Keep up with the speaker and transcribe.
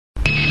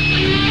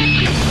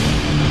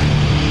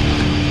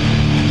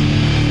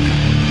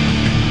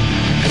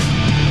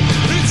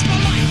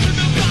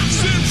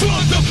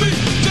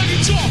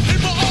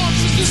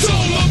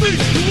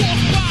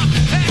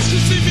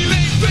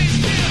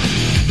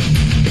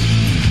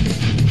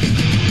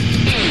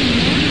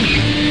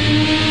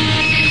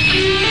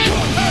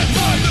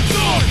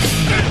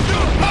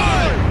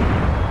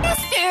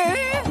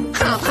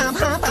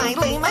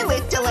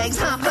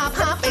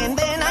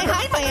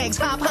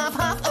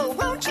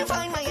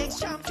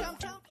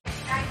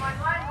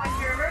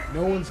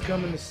No one's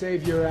coming to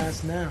save your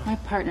ass now. My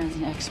partner's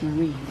an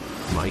ex-Marine.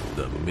 Mike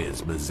the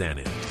Miz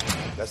Mizanin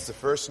That's the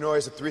first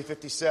noise a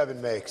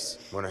 357 makes.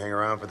 Want to hang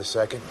around for the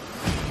second?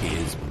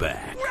 is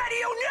back.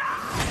 Ready or not?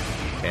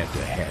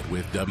 Head-to-head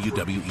with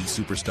WWE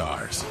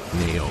superstars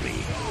Naomi,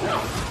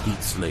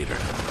 Heath Slater,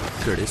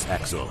 Curtis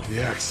Axel,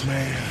 The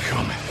X-Man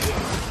coming.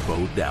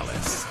 Bo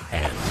Dallas,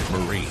 and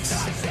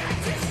Maurice.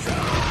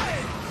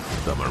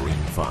 The Marine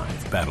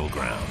 5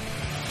 Battleground.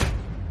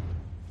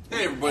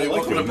 Hey everybody,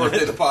 welcome to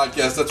Birthday the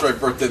Podcast. That's right,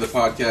 Birthday the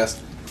Podcast.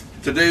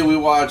 Today we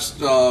watched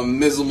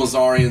Mizzle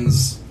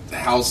Mazarian's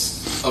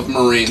House of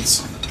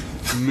Marines.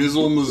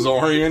 Mizzle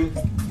Mazarian?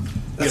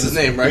 That's his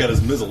name, right? He got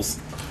his mizzles.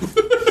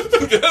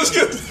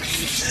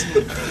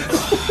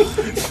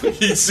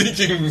 He's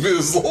seeking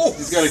mizzles.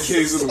 He's got a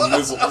case of the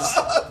mizzles.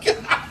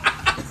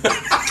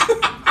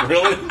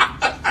 Really?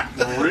 I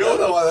don't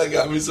know why that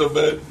got me so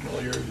bad.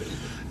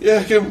 Yeah,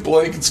 I get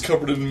blankets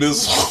covered in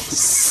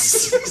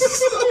mizzles.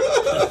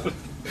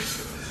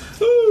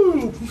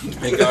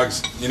 Hey,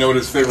 Gogs, you know what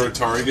his favorite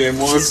Atari game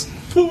was?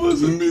 What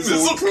was it?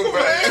 Mizzle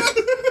Command.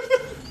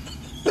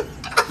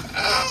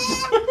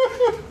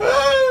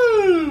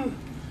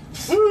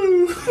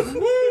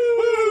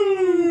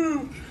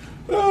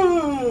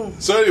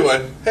 So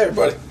anyway, hey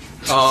everybody.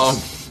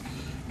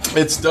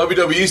 It's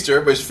WWE Easter,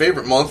 everybody's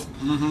favorite month.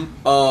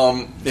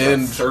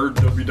 And Third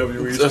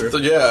WWE Easter.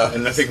 yeah,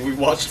 And I think we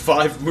watched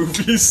 5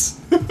 movies.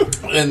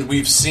 and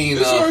we've seen.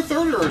 Is it our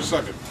third or our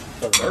second?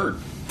 Third.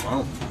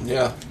 Wow.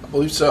 Yeah, I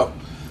believe so.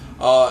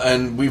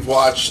 And we've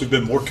watched. We've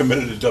been more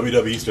committed to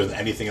WWE Easter than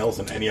anything else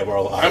in any of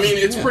our lives. I mean,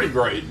 it's pretty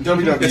great.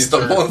 WWE It's the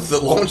Easter. month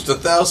that launched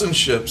 1,000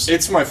 ships.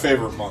 It's my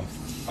favorite month.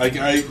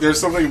 There's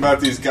something about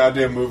these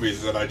goddamn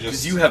movies that I just...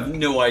 Because you have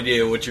no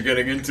idea what you're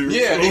getting into.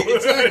 Yeah,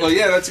 Exactly,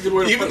 yeah, that's a good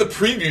way to even put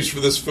the it. previews for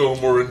this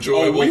film were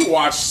enjoyable. We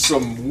watched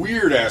some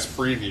weird-ass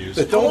previews.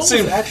 That How don't long was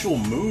seem. the actual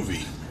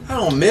movie? I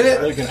don't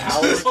minute. Like an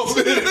hour?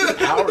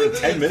 An hour and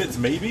 10 minutes,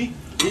 maybe?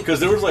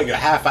 Because there was like a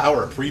half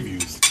hour of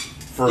previews.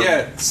 For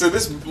Yeah, so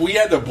we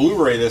had the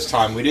Blu-ray this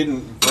time. We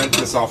didn't rent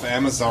this off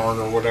Amazon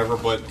or whatever,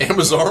 but...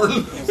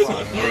 Amazon.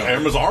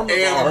 Amazon.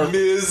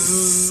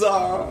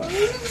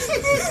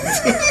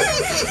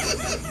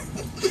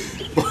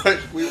 But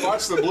we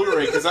watched the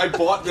Blu-ray because I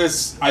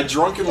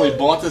drunkenly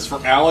bought this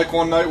for Alec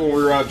one night when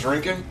we were out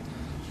drinking.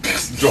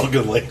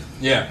 Drunkenly.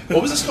 Yeah.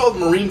 What was this called?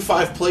 Marine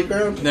 5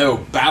 Playground? No,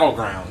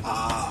 Battleground.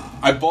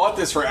 I bought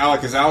this for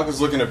Alec because Alec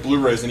was looking at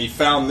Blu-rays and he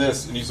found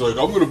this and he's like,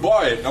 I'm going to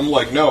buy it. And I'm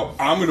like, no,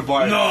 I'm going to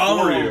buy it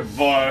for you.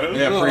 Buy it.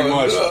 Yeah, pretty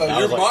much.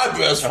 You're my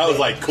best friend. I was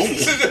like, cool.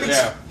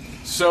 Yeah.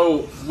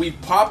 So we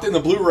popped in the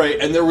Blu-ray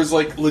and there was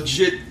like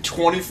legit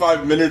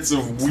 25 minutes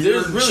of There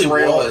weird really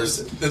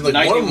trailers. was. And,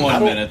 like, one of them-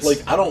 91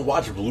 minutes. I don't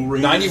watch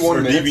Blu-rays 91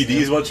 or minutes,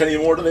 DVDs yeah. much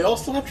anymore. Do they all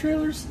still have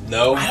trailers?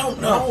 No. I don't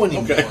know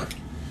anymore. Okay.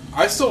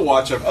 I still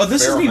watch a Oh,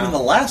 this fair isn't even amount.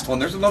 the last one.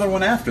 There's another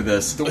one after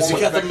this. Has he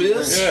got the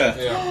Miz? Yeah.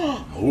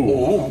 Yeah.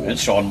 Ooh. And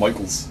Shawn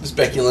Michaels. Does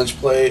Becky Lynch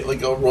play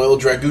like a Royal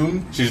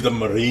Dragoon? She's the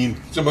Marine.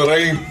 It's a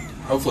Marine.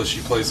 Hopefully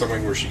she plays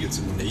something where she gets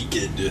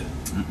naked.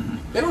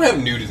 They don't have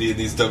nudity in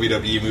these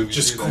WWE movies.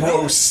 Just do they?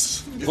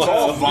 gross. It's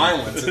all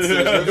violence. You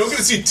don't get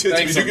to see tits,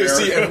 Thanks, but you get to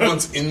see America.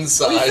 everyone's When you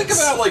insides. think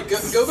about like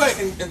go back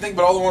and think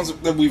about all the ones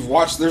that we've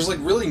watched. There's like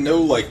really no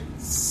like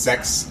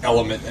sex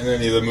element in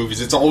any of the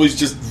movies. It's always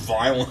just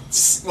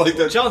violence. Like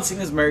that. John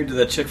Cena's married to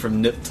that chick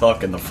from Nip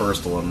Tuck in the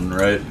first one,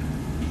 right?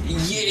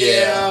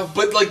 Yeah,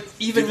 but like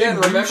even Did they then,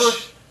 remember?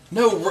 douche?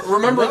 No,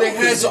 remember they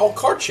had. It's all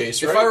car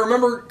chase, right? If I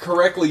remember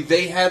correctly,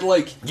 they had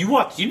like. You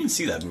didn't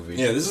see that movie.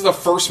 Yeah, this is the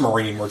first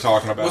Marine we're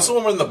talking about. What's the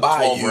one in the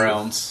bayou? 12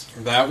 rounds.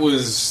 That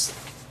was.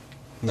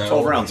 No.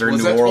 12 rounds. They're in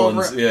Was New that 12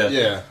 Orleans. rounds? Yeah.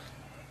 Yeah.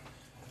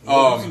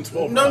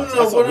 no,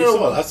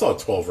 no. I saw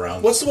 12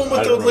 rounds. What's the one with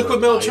I the don't remember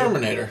liquid metal bayou.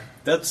 Terminator?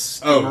 That's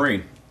the Oh.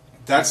 Marine.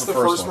 That's the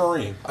first one.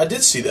 Marine. I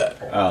did see that.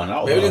 Oh,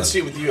 no. Maybe I didn't see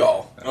it with you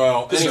all.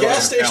 Well, Does the anyway.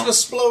 gas station count.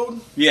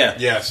 explode? Yeah.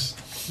 Yes.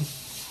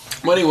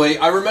 Well, anyway,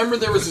 I remember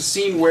there was a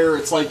scene where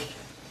it's like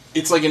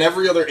in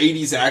every other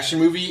 80s action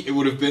movie, it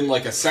would have been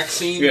like a sex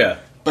scene. Yeah.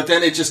 But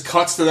then it just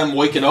cuts to them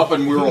waking up,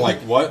 and we were like,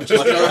 "What?"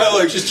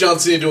 Like just John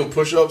Cena doing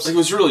push-ups. It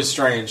was really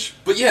strange.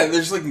 But yeah,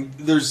 it's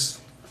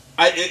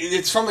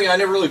something I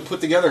never really put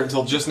together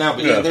until just now.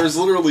 But yeah, Yeah. there's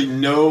literally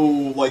no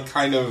like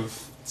kind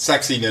of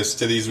sexiness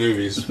to these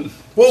movies.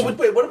 Well,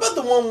 wait, what about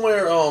the one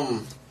where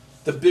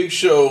the Big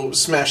Show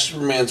smashed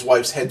Superman's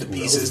wife's head to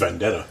This is pieces?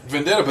 Vendetta,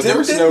 but there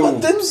was no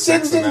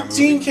sex in that movie.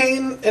 Gene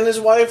Kane and his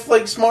wife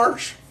like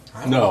smarsh?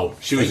 No,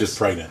 she was just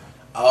pregnant.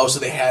 Oh, so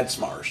they had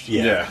smarshed.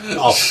 Yeah.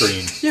 Off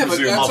screen. Yeah, but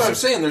that's what I'm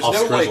saying. There's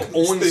no like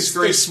on They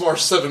screen.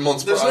 smashed 7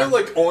 months There's prior. no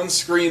like on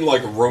screen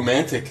like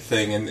romantic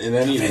thing in any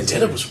of these.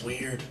 Vendetta movies. was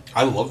weird.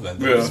 I love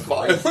Vendetta. It was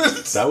violent.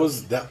 That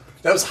was that.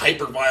 That was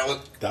hyper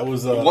violent. That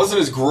was. It wasn't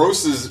as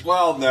gross as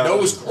no. No,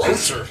 it was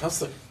grosser. That's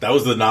the. That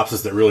was the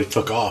synopsis that really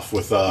took off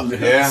with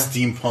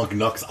steampunk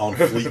Nux on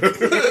fleek.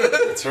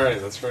 That's right.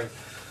 That's right.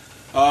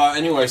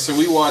 Anyway, so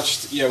we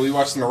watched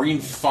the Marine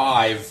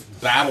 5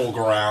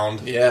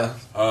 Battleground. Yeah.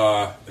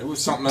 It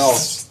was something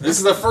else. This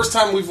is the first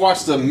time we've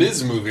watched a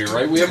Miz movie,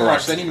 right? We haven't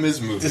watched any Miz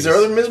movies. Is there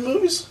other Miz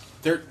movies?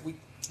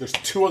 There's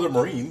 2 other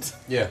Marines.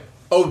 Yeah.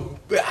 Oh,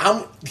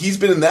 he's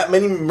been in that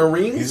many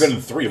Marines? He's been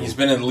in 3 of them. He's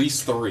been in at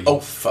least 3. Oh,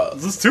 fuck.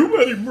 There's too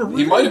many Marines.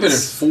 He might have been in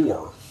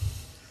 4.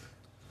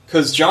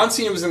 Because John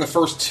Cena was in the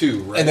first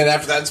 2, right? And then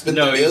after that, it's been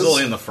No, The he was Miz?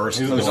 only in the first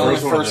He was one. in He the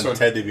was first on one, the and first then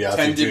one. Ted DiBiase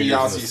Ted Jr. was in the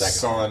DiBiase's second.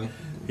 son.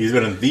 He's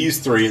been in these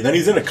 3, and then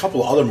he's in a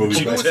couple of other movies.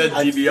 He but was Ted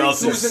I think he was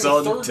DiBiase's in the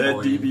son, third Ted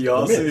Marine. The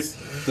DiBiase. Miz.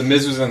 The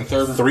Miz was in the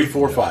third. 3,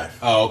 4, 5.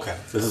 Oh, okay.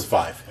 This is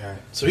 5.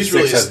 So he's 6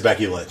 really... has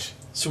Becky Lynch.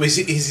 So is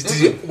he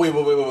wait.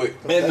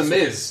 And the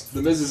Miz.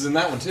 The Miz is in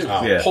that one too.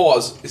 Oh. Yeah.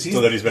 Pause. Is So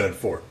then he's been in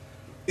 4.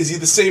 he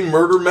the same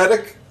murder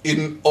medic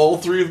in all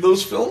 3 of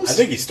those films? I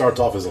think he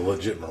starts off as a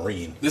legit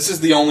Marine. This is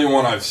the only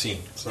one I've seen,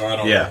 so I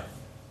don't know. Yeah.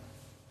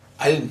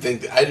 I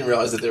didn't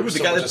realize that there He was was the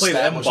so guy much that played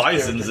M. established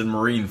Bison's character. in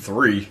Marine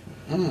 3.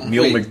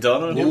 Neil Wait.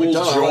 McDonough? Neil Rule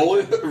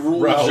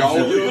McDonough.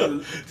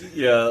 Jolly.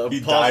 Yeah, He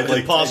died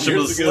like 10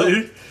 years posthumously.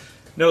 ago.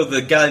 No,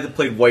 the guy that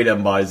played White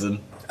M. Bison.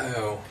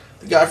 Oh.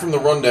 The guy from The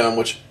Rundown,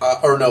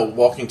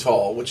 Walking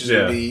Tall, which is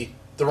going Yeah. to be...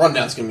 The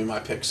Rundown's going to be my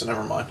pick, so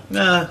never mind.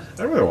 Nah, I'd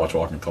rather watch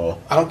Walking Tall.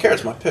 I don't care,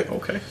 it's my pick.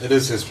 Okay. It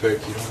is his pick.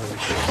 You don't have a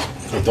choice.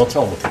 Hey, don't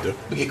tell him what to do.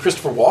 We get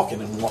Christopher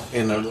Walken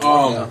in The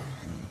Rundown.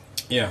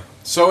 Yeah.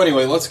 So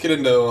anyway, let's get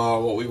into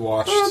what we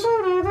watched.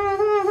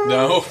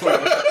 No.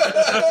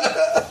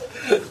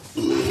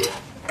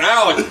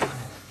 Alec.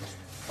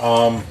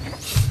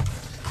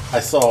 I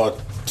saw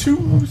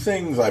 2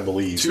 things, I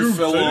believe. 2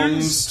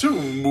 films. 2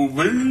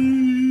 movies.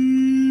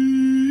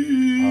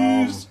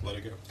 Let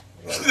it go.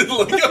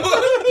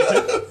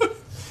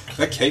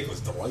 That cake was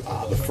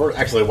delightful. The first,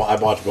 actually, I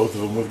watched both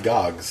of them with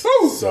Gogs.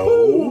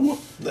 So,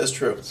 That's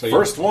true. So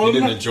first one- You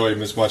didn't enjoy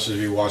him as much as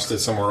you watched it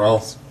somewhere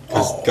else.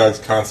 Because God's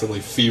constantly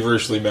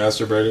feverishly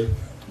masturbating.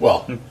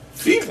 well,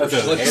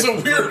 Feverishly. It's a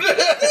weird...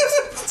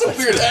 It's a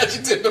weird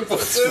adjective to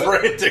put in.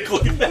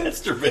 frantically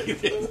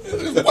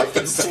masturbating.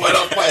 Wiping sweat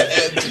off my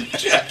head and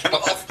jacking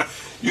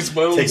off. Use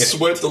my own Take it.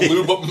 sweat to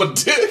lube up my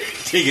dick.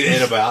 Taking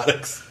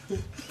antibiotics.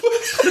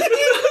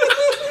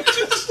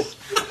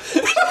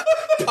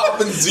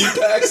 Popping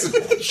Z-Packs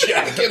and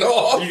jacking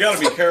off. You gotta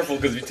be careful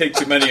because if you take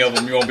too many of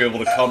them, you won't be able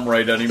to come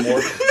right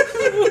anymore.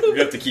 You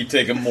have to keep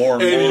taking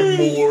more and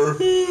more.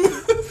 Anymore.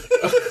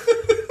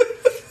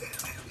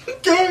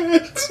 Go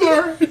ahead,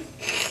 sorry.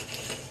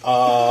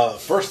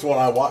 First one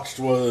I watched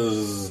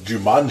was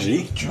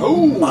Jumanji.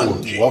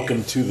 Jumanji.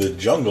 Welcome to the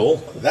Jungle.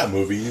 That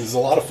movie is a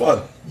lot of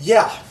fun.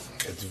 Yeah.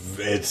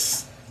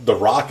 It's The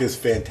Rock is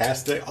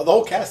fantastic. The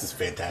whole cast is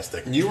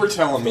fantastic. You were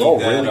telling me They're all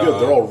that, really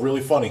good. They're all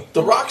really funny.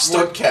 The Rock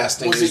stunt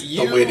casting was is it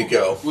you, the way to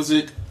go. Was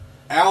it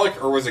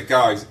Alec or was it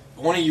Guys?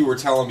 One of you were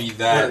telling me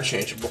that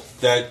Interchangeable.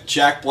 that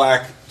Jack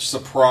Black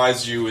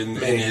surprised you in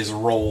his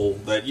role.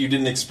 That you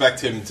didn't expect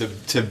him to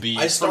be.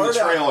 I From the started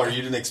out- trailer,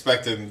 you didn't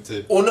expect him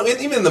to. Well, no,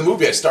 even in the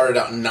movie, I started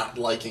out not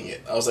liking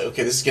it. I was like,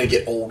 okay, this is going to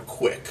get old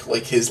quick.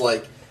 Like,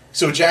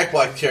 So Jack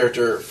Black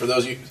character, for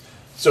those of you...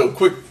 So,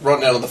 quick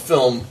rundown of the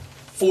film.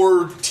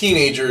 4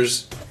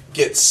 teenagers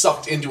get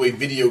sucked into a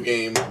video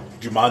game,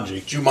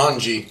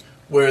 Jumanji,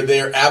 where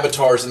their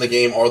avatars in the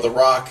game are The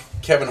Rock,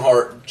 Kevin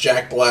Hart,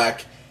 Jack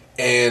Black,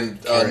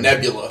 and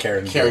Nebula,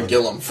 Karen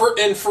Gillan.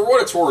 For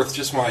what it's worth,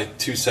 just my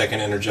 2-second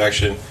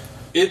interjection.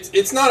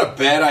 It's not a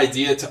bad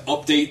idea to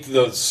update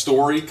the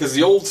story because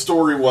the old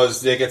story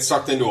was they get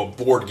sucked into a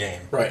board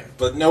game, Right.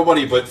 But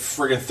nobody but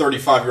friggin'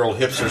 35-year-old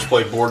hipsters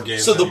play board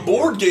games. So the anymore.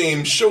 board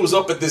game shows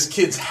up at this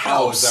kid's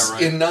house is that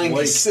right? in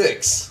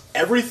 '96.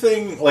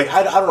 Everything,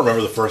 I don't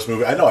remember the first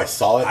movie. I know I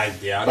saw it, I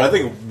but I don't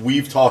think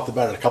we've talked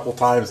about it a couple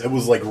times. It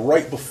was like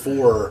right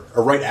before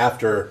or right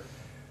after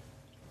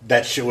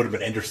that shit would have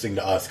been interesting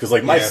to us because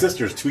my Yeah.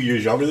 sister's 2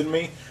 years younger than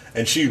me,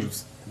 and she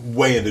was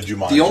way into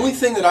Jumanji. The only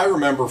thing that I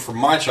remember from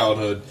my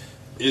childhood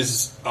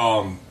is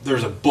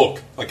there's a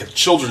book, like a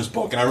children's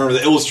book, and I remember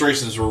the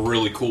illustrations were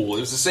really cool. It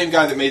was the same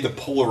guy that made the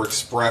Polar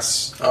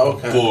Express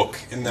book.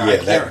 And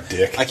that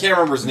dick. I can't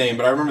remember his name,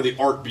 but I remember the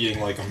art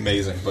being like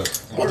amazing.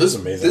 But Well, Art is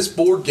amazing. this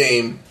board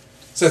game,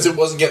 since it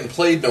wasn't getting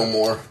played no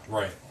more,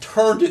 right.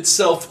 turned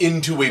itself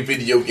into a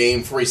video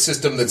game for a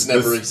system that's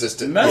never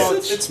existed. Well,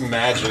 it's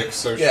magic,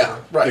 so Yeah, sure.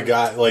 right. the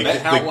guy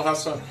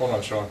Hold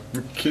on, Sean.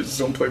 Kids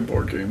don't play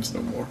board games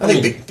no more. I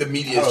think the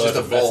media has just that's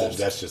a message. evolved.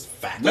 That's just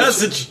fact.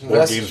 Message! Board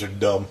Message. games are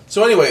dumb.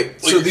 So anyway,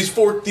 so these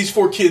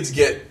four kids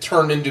get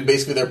turned into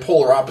basically their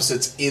polar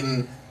opposites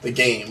in the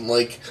game.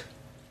 Like,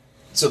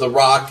 so The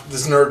Rock,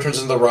 this nerd turns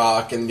into The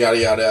Rock, and yada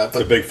yada. The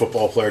But big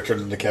football player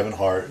turned into Kevin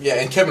Hart. yeah,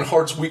 and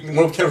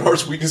one of Kevin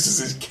Hart's weaknesses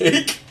is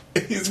cake.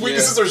 His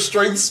weaknesses are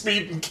strength,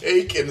 speed, and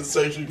cake, and it's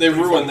actually They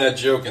pretty ruined funny. that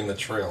joke in the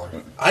trailer.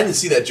 I didn't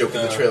see that joke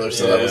in the trailer,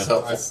 so yeah, that was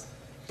helpful. I-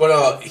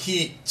 But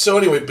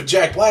but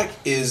Jack Black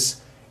is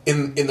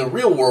in the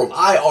real world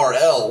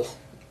IRL.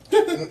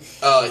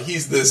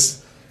 He's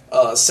this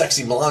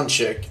sexy blonde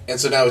chick, and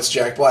so now it's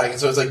Jack Black, and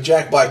so it's like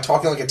Jack Black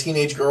talking like a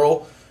teenage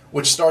girl,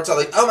 which starts out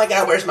like, "Oh my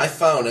god, where's my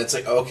phone?" And it's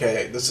like,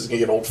 okay, this is gonna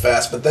get old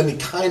fast. But then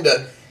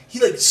he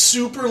like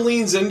super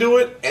leans into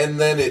it, and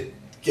then it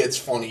gets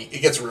funny.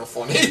 It gets real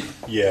funny.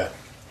 Yeah.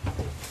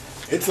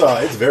 It's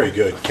very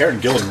good. Karen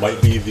Gillan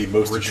might be the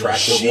most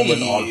attractive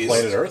woman on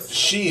planet Earth.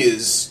 She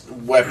is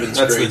weapons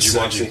That's grade the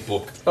Jumanji. Seiji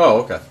book.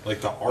 Oh, okay.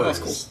 Like the art That's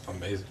is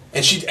amazing.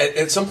 And she,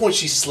 at some point,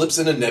 she slips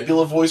in a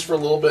Nebula voice for a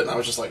little bit, and I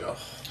was just like, oh,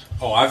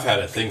 Oh, I've had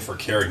a thing for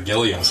Karen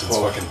Gilliam since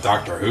fucking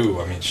Doctor Who.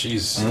 I mean,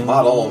 she's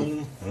spot on.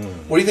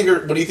 What do you think?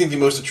 What do you think the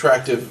most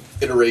attractive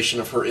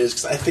iteration of her is?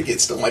 Because I think it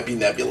still might be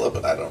Nebula,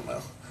 but I don't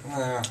know.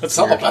 That's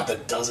Something weird. about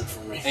that does it for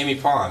me. Amy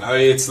Pond. I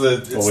mean, it's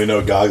Well, we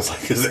know Gog's like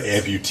his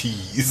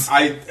amputees.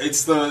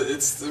 it's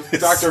the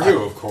Doctor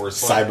Who, of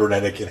course. Like,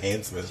 Cybernetic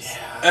enhancements.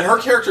 and her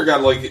character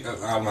got like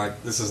I'm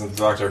like this isn't the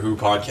Doctor Who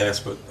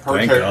podcast, but her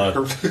Thank God.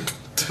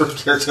 her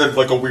character had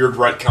like a weird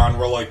retcon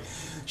where like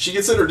she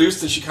gets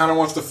introduced and she kind of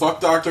wants to fuck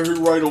Doctor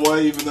Who right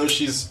away, even though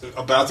she's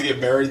about to get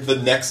married the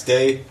next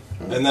day.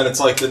 And then it's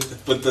like,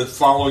 but the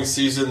following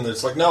season,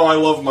 it's like, no, I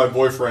love my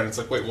boyfriend. It's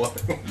like, wait,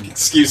 what?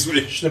 Excuse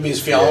me. Should it be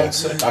his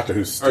fiance? Doctor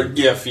Who's Or,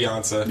 yeah,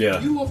 fiance. Yeah.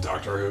 You love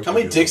Doctor Who. How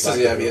many dicks does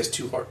he have? He has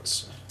 2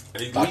 hearts.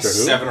 At least Doctor Who?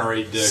 7 or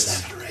 8 dicks.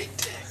 7 or 8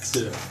 dicks.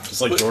 Yeah.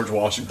 Just like George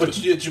Washington. But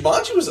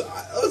Jumanji was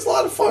a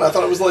lot of fun. I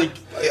thought it was like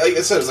I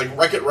said, it was like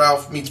Wreck-It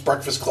Ralph meets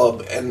Breakfast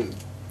Club, and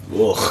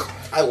Ugh.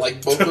 I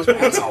like both those.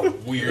 That's a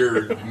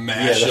weird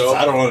mashup.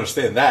 I don't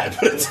understand that,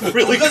 but it's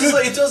really Because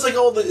good. it does like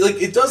all the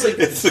like it does like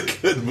It's a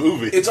good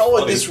movie. it's all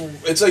like Funny. this.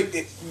 It's like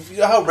you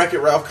know how Wreck-It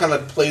Ralph kind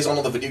of plays on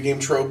all the video game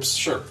tropes.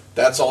 Sure.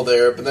 That's all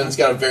there, but then it's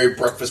got a very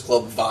Breakfast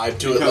Club vibe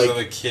to Because it. of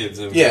Like the kids.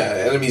 And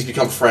yeah, enemies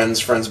become friends,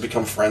 friends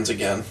become friends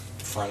again.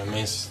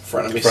 frenemies.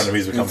 Frenemies.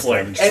 Frenemies become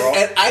Flames. friends.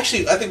 And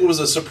actually, I think it was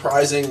a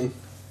surprising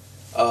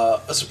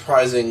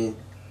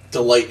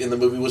delight in the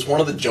movie was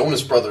one of the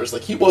Jonas Brothers.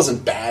 Like he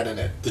wasn't bad in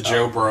it. The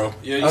Joe Bro.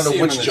 Yeah, you I don't see know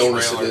him which in the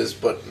Jonas trailer. it is,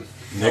 but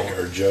Nick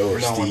or Joe or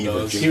No one Steve or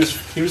does. Jake.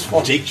 he was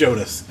fun. Jake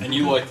Jonas. And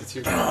you liked it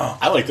too.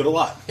 I liked it a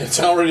lot. It's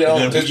already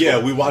out. And then, yeah,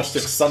 we watched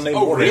it Sunday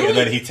Oh, morning, really? and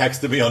then he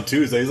texted me on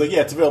Tuesday. He's like,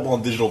 "Yeah, it's available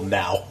on digital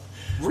now."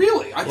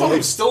 Really? I thought it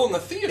was still in the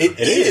theater. It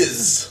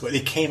is. But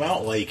it came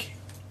out like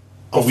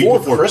a Before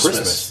week before Christmas.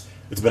 Christmas.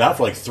 It's been out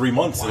for like 3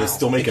 months, and it's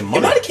still making It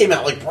money. might have came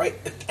out like right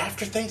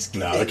after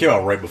Thanksgiving. No, it came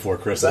out right before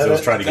Christmas. That I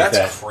was it? trying to get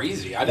That's that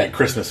crazy. I that didn't.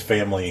 Christmas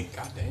family.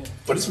 God damn.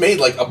 But it's made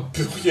like $1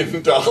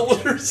 billion.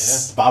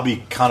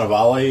 Bobby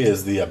Cannavale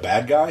is the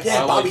bad guy.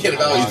 Yeah, I Bobby like him.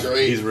 Cannavale's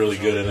great. He's really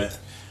good in it.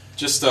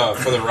 Just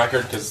for the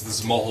record, because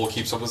this Mulhole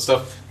keeps up with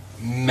stuff,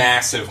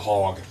 massive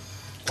hog.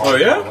 Oh,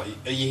 yeah?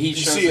 He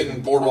shows see it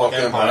in Boardwalk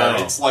Empire.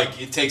 It's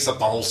like it takes up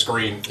the whole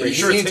screen. Are you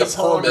sure He it's needs his a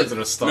hog or permit. is it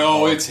a stunt No,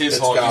 hog? it's his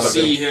It's hog. You gotta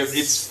see be. him.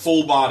 It's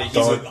full body. He's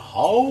Don't a,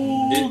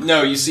 hold.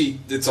 no, you see,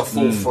 it's a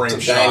full frame It's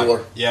a shot.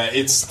 dangler. Yeah,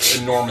 it's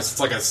enormous. It's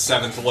like a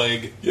 7th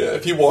leg. Yeah,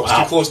 if he walks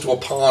too close to a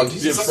pond,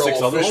 he's You in have trouble.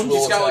 6 other Fish ones? will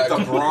He's got like attack.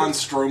 the Braun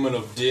Strowman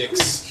of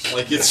dicks.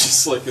 Like it's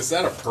just like, is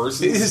that a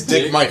person? His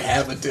dick might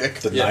have a dick.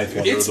 The Yeah, ninth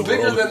wonder it's of the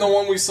bigger world. than the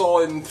one we saw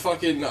in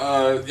fucking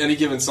Any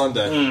Given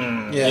Sunday.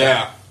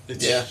 Yeah,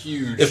 it's Yeah.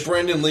 huge. If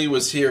Brandon Lee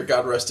was here,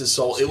 God rest his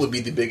soul, it would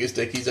be the biggest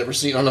dick he's ever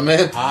seen on a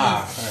man.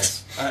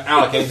 nice.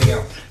 Alec, anything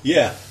else?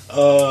 Yeah.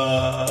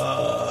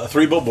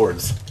 3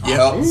 billboards.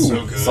 Yeah,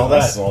 So good. Saw I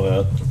that. saw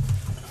that.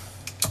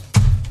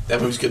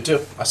 that movie's good too.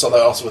 I saw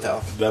that also with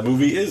Al. That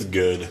movie is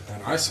good.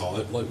 And I saw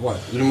it. Like what?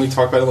 Didn't we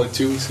talk about it like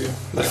 2 weeks ago?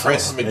 With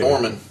Francis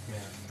McDormand.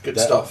 Good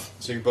That- stuff.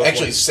 So you both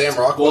Actually, watched- Sam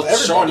Rockwell. Well,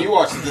 Sean, everybody. you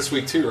watched it this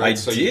week too, right? I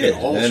So you did,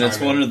 can all and it's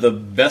chime one in. of the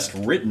best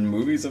written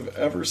movies I've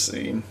ever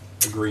seen.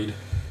 Agreed.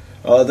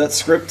 That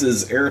script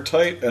is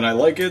airtight, and I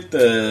like it.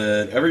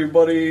 That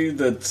everybody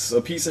that's a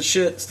piece of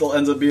shit still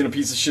ends up being a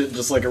piece of shit,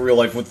 just like in real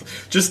life, with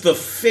just the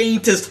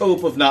faintest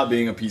hope of not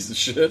being a piece of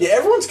shit. Yeah,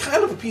 everyone's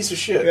kind of a piece of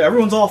shit. Yeah,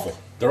 everyone's awful.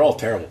 They're all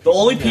terrible. The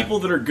only people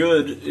that are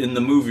good in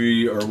the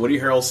movie are Woody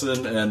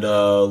Harrelson and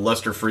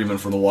Lester Freeman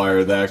from The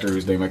Wire, the actor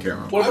whose name I can't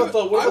remember. What about the,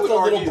 I what would about the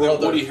argue little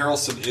that brother? Woody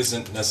Harrelson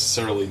isn't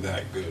necessarily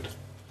that good.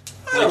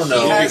 I don't Like,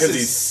 know. he has Because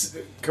his-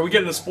 he's. Can we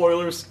get into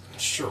spoilers?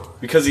 Sure.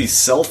 Because he's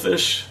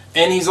selfish.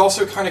 And he's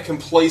also kind of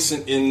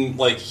complacent in,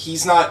 like,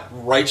 he's not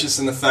righteous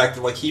in the fact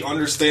that, like, he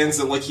understands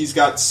that, like, he's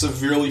got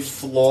severely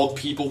flawed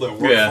people that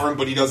work Yeah. for him,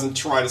 but he doesn't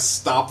try to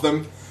stop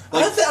them. I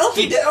Like, don't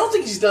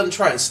think he's done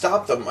trying to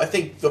stop them. I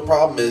think the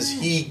problem is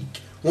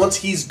once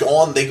he's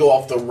gone, they go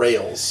off the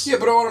rails. yeah,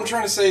 but what I'm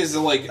trying to say is that,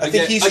 like, I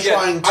think he's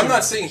trying to I'm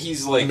not saying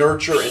he's, like,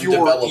 nurture and pure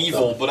develop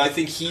evil, them. but I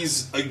think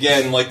he's,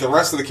 again, like the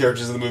rest of the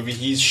characters in the movie,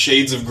 he's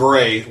shades of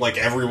gray, like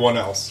everyone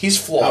else. He's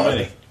flawed. How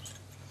many?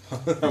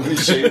 How many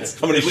shades?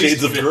 How many At least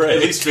shades of 50 gray?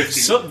 At least 50.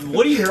 So,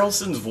 Woody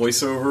Harrelson's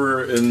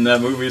voiceover in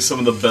that movie is some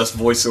of the best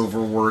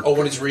voiceover work. Oh,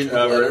 when he's reading the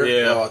ever. letter?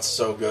 Yeah. Oh, it's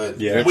so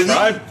good. Yeah. When he-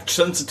 Try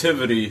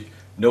sensitivity.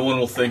 No one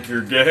will think you're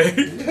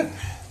gay.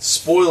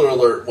 spoiler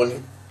alert,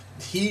 when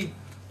he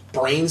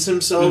brains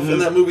himself in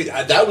that movie,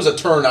 that was a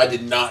turn I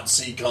did not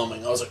see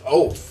coming. I was like,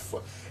 oh,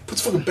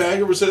 puts a fucking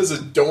bag over his head and says,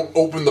 don't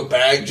open the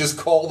bag, just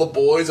call the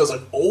boys. I was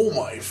like, oh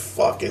my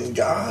fucking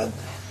god.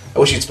 I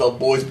wish he'd spelled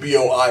boys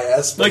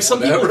B-O-I-S. Like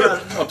some people whatever.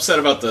 got upset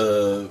about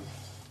the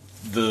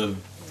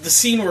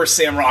scene where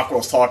Sam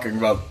Rockwell's talking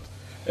about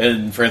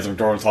and Francis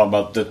McDormand talking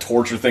about the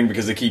torture thing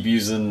because they keep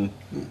using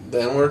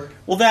The N-word?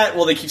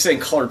 well they keep saying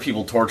colored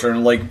people torture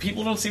and like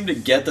people don't seem to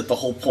get that the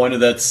whole point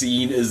of that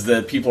scene is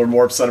that people are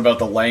more upset about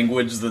the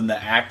language than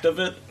the act of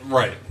it.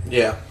 Right.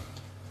 Yeah.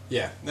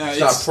 Yeah. No, It's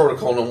not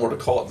protocol no more to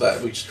call it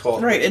that. We just call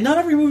it Right, and not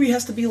every movie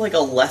has to be like a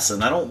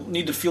lesson. I don't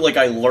need to feel like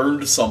I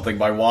learned something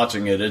by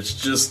watching it. It's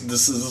just,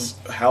 this is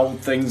how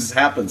things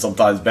happen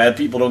sometimes. Bad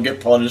people don't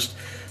get punished.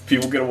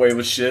 People get away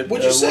with shit.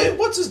 Would you say,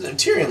 what's his name?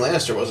 Tyrion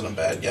Lannister wasn't a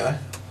bad guy.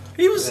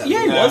 He was, he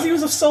was. He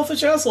was a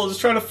selfish asshole just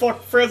trying to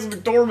fuck Frances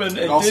McDormand.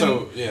 And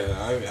also,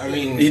 I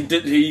mean...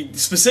 He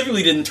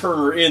specifically didn't turn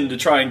her in to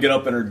try and get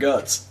up in her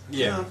guts.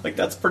 Yeah. Like,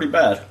 that's pretty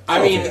bad.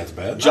 I mean... that's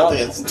bad. John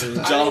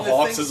the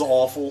Hawkes is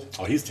awful.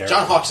 Oh, he's terrible.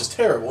 John Hawkes is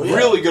terrible. Yeah.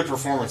 Really good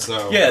performance,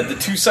 though. Yeah, the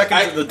 2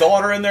 seconds of the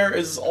daughter in there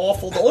is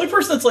awful. The only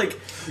person that's like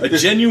a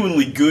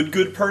genuinely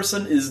good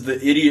person is the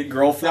idiot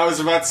girlfriend. I was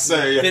about to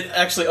say, yeah. It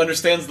actually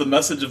understands the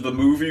message of the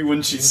movie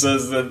when she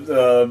says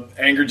that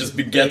anger just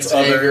begets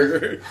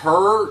other.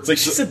 Her... It's like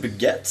she said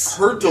begets.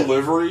 Her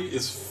delivery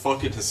is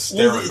fucking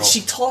hysterical. Well,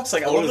 she talks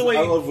like, I I love the way...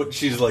 love when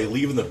she's like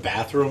leaving the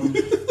bathroom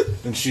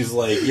and she's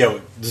like,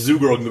 the zoo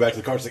girl can go back to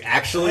the car. She's like,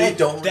 actually, I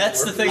don't.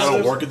 That's the thing. I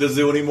don't work at the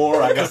zoo anymore.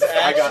 I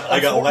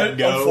got let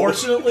go.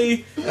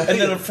 Unfortunately,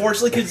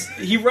 because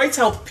he writes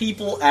how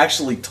people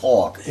actually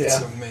talk.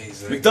 It's Yeah.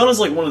 amazing. McDonough's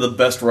like one of the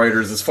best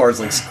writers as far as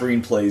like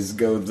screenplays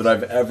go that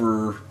I've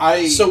ever.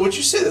 So would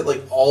you say that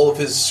like all of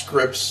his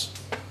scripts,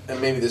 and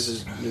maybe this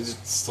is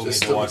Still need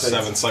to watch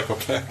Seven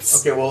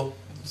Psychopaths. Okay, well,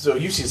 so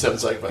you've seen Seven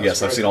Psychopaths.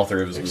 Yes, I've right? seen all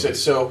 3 of his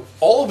movies. So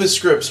all of his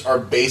scripts are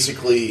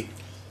basically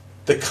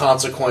the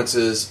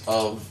consequences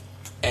of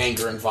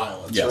anger and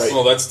violence, Yes. right?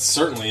 Well, that's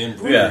certainly in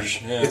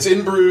Bruges. Yeah. It's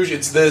in Bruges,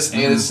 it's this,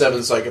 and it's Seven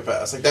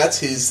Psychopaths. Like, that's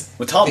his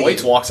When Tom theme.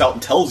 Waits walks out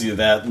and tells you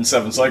that in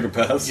Seven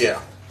Psychopaths. Yeah,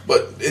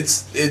 but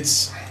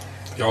it's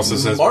He also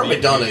says Mark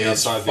meet McDonough me is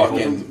outside the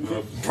fucking...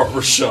 old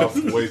barber shop.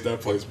 Wait,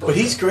 that place But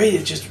he's great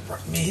at just... I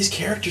mean, his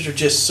characters are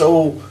just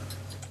so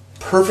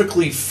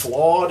perfectly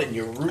flawed, and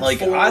you root Like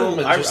for them.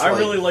 And just I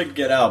really like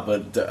Get Out,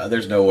 but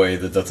there's no way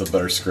that that's a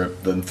better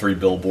script than 3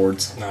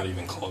 Billboards. not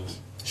even close.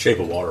 Shape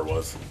of Water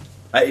was.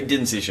 I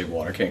didn't see Shape of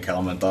Water. I can't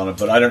comment on it,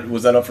 but I don't.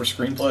 Was that up for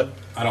screenplay?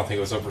 I don't think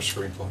it was up for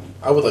screenplay.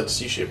 I would like to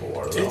see Shape of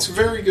Water, though. It's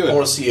very good. I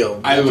want to see a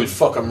I would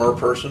fuck a mer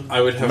person. I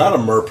would have Not a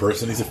mer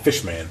person. He's a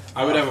fish man.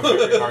 I would have a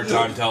very hard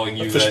time telling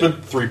you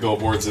that 3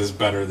 Billboards is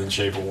better than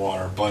Shape of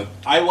Water, but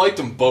I liked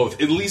them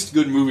both. At least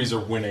good movies are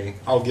winning.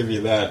 I'll give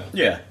you that.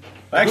 Yeah,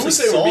 I I actually would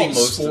say we're saw being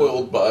most.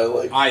 spoiled by,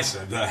 like... I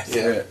said that.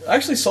 Yeah. I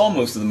actually saw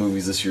most of the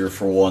movies this year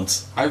for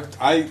once.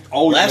 I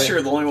always Last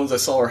year, the only ones I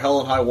saw were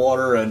Hell and High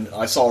Water, and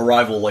I saw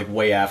Arrival like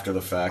way after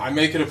the fact. I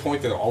make it a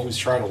point to always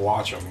try to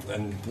watch them.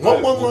 And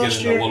What one we'll last get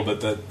into year? a little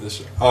bit that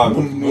this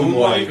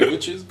Moonlight,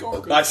 which is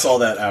garbage. I saw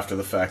that after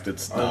the fact.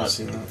 It's haven't not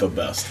seen that. the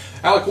best.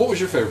 Alec, what was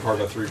your favorite part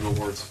about 3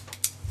 Billboards?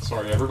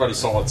 Sorry, everybody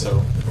saw it,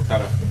 so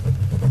kind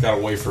of got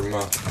away from.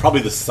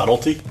 Probably the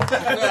subtlety,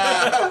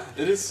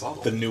 It is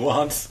subtle. the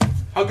nuance.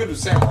 How good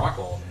was Sam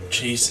Rockwell in the movie?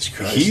 Jesus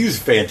Christ. He's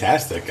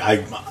fantastic.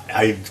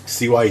 I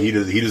see why he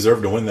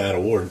deserved to win that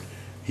award.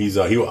 He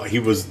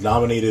was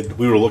nominated.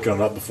 We were looking it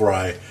up before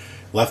I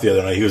left the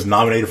other night. He was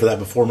nominated for that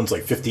performance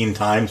like 15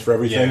 times for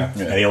everything, Yeah.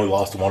 and he only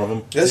lost one of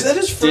them. Is that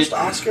his first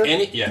Oscar?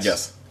 Yes.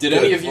 Yes. Did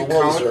Good. any of you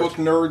Well comic deserved.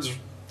 book nerds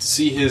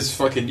see his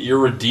fucking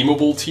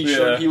irredeemable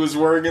T-shirt Yeah. he was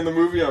wearing in the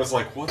movie? I was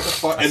like, what the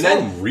fuck? I And saw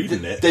then him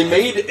reading it. They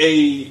made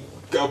a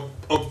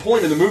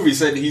point in the movie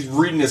said he's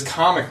reading his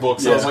comic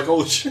books. I was Yeah. like,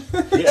 oh shit.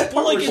 Yeah,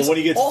 Well, like, but when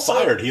he gets also-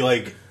 fired, he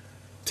like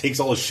takes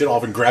all his shit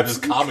off and grabs his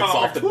comics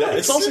off the desk.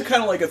 It's also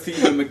kind of like a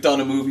theme in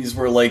McDonough movies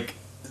where like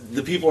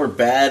the people are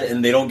bad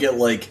and they don't get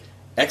like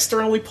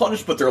externally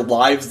punished, but their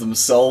lives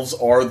themselves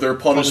are their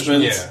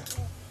punishment. Yeah.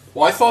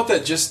 Well, I thought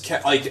that just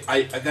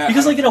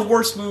Because like in a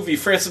worse movie,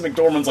 Frances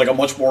McDormand's like a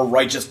much more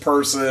righteous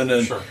person,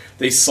 and Sure.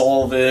 they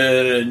solve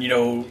it,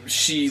 and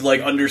she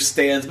like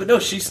understands. But no,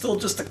 she's still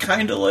just a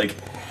kind of like.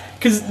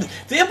 Because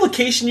the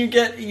implication you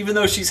get, even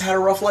though she's had a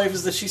rough life,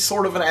 is that she's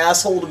sort of an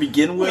asshole to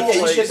begin with. Well, yeah,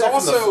 you like, should- that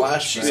from the also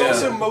Flash, she's yeah.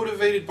 also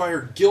motivated by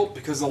her guilt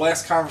because the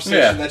last conversation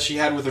Yeah. that she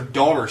had with her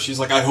daughter, she's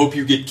like, "I hope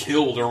you get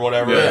killed" or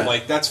whatever. Yeah. And,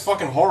 like that's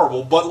fucking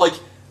horrible. But like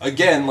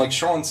again, like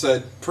Sean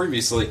said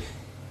previously,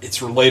 it's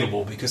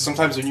relatable because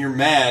sometimes when you're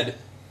mad,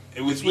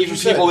 with what even you people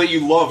said. that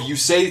you love, you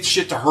say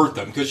shit to hurt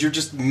them because you're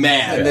just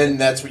mad, And then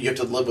that's what you have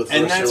to live with for the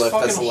and rest of that's your life.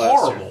 fucking That's the last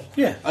horrible.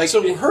 year. Yeah. Like,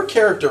 So her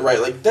character, right?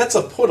 Like that's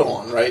a put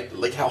on, right?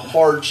 Like how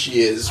hard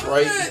she is,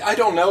 right? I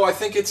don't know. I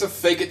think it's a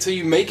fake it till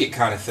you make it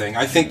kind of thing.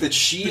 I think that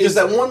she Because is.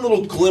 that one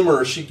little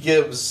glimmer she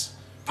gives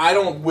I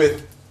don't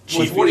with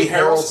with Woody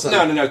Harrelson.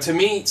 Harrelson. No. To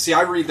me, see,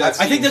 I read that.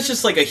 I think scene- that's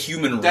just like a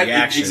human That-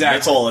 reaction. exactly.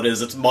 That's all it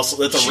is. It's muscle.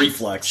 That's a She-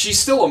 reflex. She's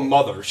still a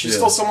mother. She's Yeah.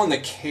 still someone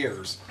that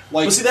cares.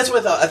 Like, Well, see, that's what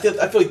I thought.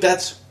 I feel like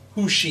that's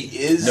who she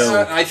is.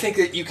 No. I think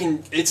that you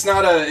can. It's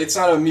not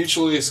a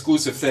mutually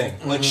exclusive thing.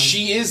 Like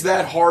she is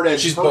that hard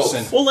edged She's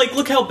person. both. Well, like,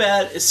 look how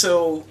bad.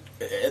 So,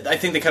 I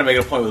think they kind of make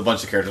a point with a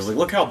bunch of characters. Like,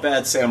 look how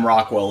bad Sam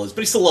Rockwell is,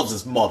 but he still loves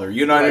his mother.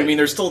 You know what I mean?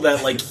 There's still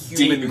that, like,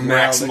 human Deep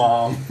Mac's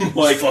mom.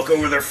 Like, fuck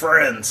over their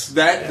friends.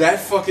 That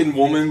fucking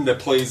woman that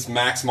plays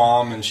Mac's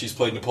mom, and she's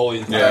played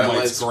Napoleon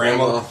Dynamite's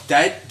grandma.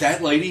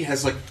 That lady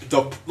has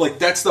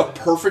that's the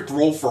perfect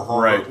role for her.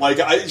 Right. Like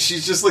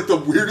she's just like the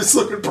weirdest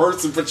looking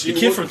person, but she The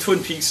kid from Twin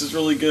Peaks is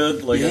really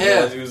good. Like,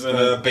 he was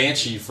in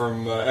Banshee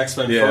from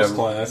X-Men First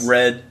Class.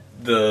 Red,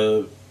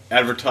 the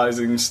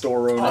advertising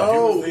store owner.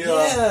 Oh,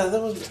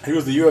 He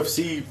was the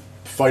UFC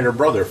fighter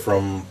brother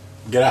from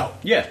Get Out.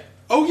 Yeah.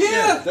 Oh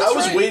yeah,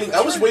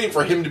 I was waiting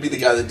for him to be the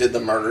guy that did the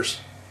murders,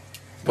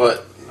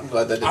 but I'm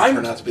glad that didn't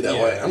turn out to be that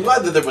way. I'm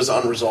glad that it was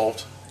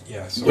unresolved.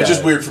 Yes, Which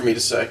is weird for me to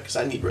say because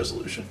I need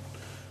resolution.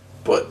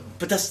 But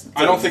that's.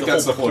 I don't think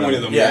that's the point of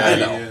the movie. Yeah, I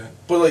know. Yeah.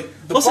 But like,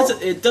 Plus,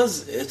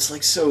 it's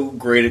like so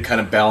great at kind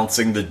of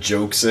balancing the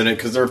jokes in it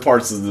because there are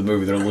parts of the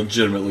movie that are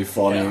legitimately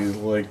funny.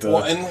 Like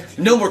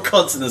no more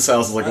cunts in this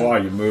house. Is like, why are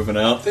you moving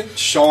out? I think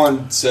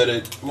Sean said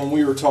it when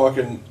we were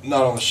talking,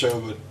 not on the show,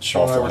 but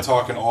Sean and I were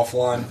talking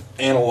offline,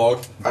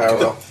 analog. I don't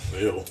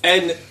know.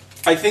 And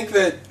I think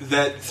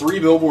that Three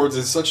Billboards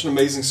is such an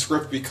amazing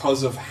script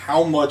because of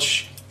how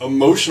much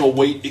emotional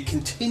weight it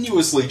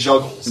continuously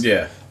juggles.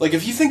 Yeah. Like,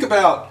 if you think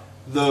about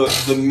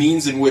the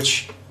means in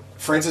which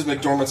Frances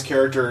McDormand's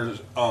character's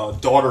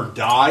daughter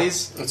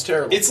dies, It's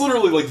terrible. It's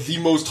literally like the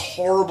most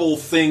horrible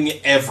thing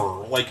ever.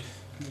 Like,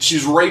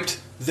 she's raped,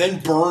 then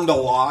burned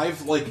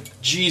alive. Like,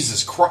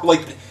 Jesus Christ.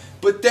 Like,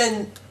 but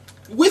then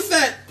with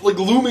that like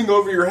looming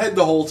over your head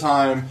the whole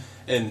time,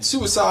 and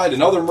suicide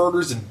and other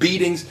murders and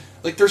beatings,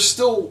 like, there's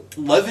still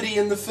levity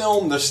in the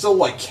film. There's still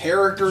like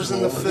characters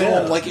in the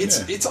film. Like,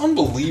 it's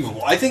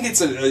unbelievable. I think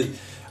it's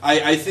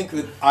I think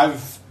that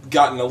I've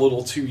gotten a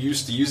little too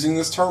used to using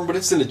this term, but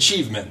it's an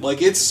achievement.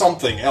 Like, it's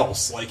something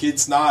else. Like,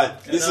 it's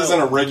not. This isn't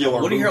a regular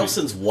Woody movie.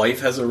 Harrelson's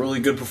wife has a really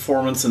good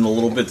performance in the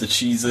little bit that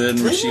she's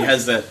in, where she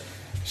has that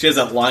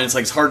line. It's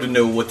like, it's hard to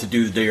know what to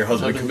do the day your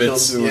husband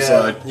commits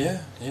suicide.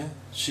 Yeah.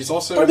 She's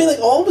also. But I mean, like,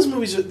 all of his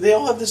movies, they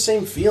all have the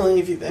same feeling.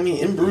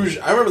 In Bruges,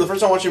 I remember the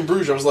first time watching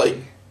Bruges, I was like,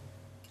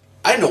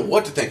 I didn't know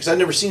what to think because I'd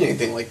never seen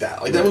anything like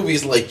that. Like, that movie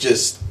is like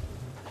just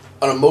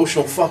an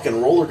emotional fucking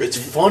roller coaster. It's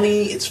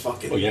funny. It's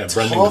fucking. Oh yeah, tough.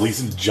 Brendan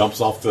Gleeson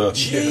jumps off the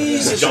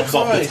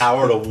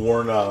tower to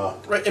warn.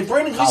 Right, and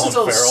Brendan Colin Gleeson's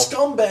a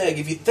Farrell. scumbag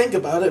if you think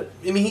about it.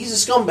 I mean, he's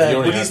a scumbag, You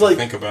don't but even he's have to like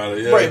think about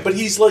it. Yeah. right, but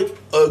he's like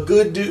a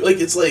good dude. Like,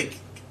 it's like,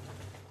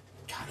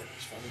 God, it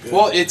was fucking good.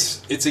 Well,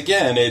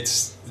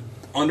 it's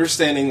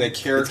understanding that The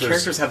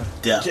characters have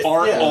depth.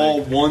 aren't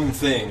all one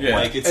thing. Yeah.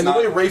 Like, it's and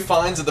not. the way Ray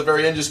Fiennes at the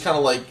very end just kind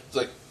of like, it's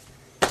like,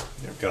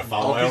 Gotta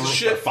follow my own piece of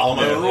shit. Follow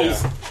my own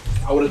rules.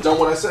 I would have done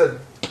what I said.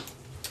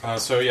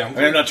 So yeah, I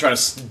mean, I'm not trying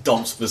to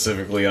dump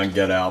specifically on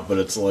Get Out, but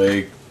it's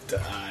like,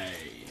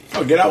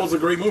 Oh, Get Out was a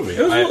great movie.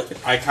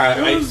 I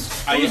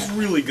it was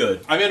really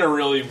good. I'm in a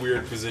really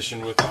weird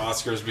position with the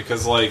Oscars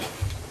because, like,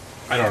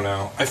 I don't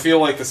know. I feel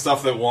like the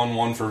stuff that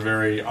won for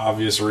very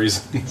obvious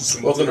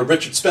reasons. Welcome to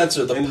Richard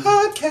Spencer, the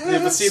podcast. Yeah,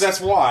 but see,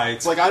 that's why.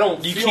 It's like, I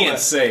don't. You feel can't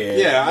that. say it.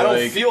 Yeah, I don't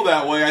Like, feel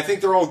that way. I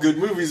think they're all good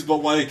movies, but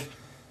like,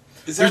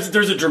 is that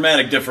there's a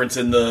dramatic difference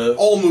in the.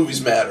 All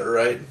movies matter,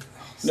 right?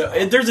 No,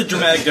 there's a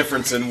dramatic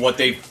difference in what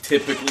they've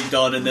typically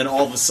done, and then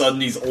all of a sudden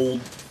these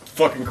old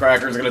fucking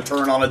crackers are going to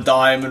turn on a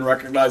dime and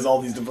recognize all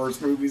these diverse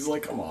movies.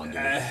 Like, come on,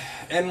 dude.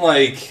 and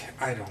like,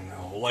 I don't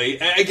know.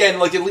 Like, again,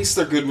 like, at least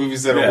they're good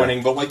movies that are Yeah.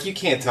 winning, but like, you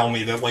can't tell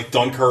me that like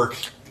Dunkirk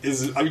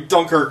is. I mean,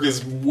 Dunkirk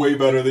is way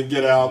better than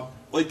Get Out.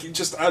 Like,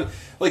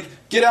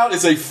 Get Out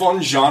is a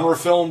fun genre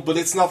film, but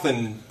it's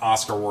nothing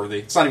Oscar worthy.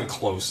 It's not even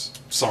close.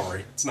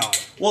 Sorry, it's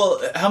not. Well,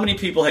 how many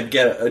people had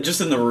just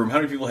in the room? How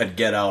many people had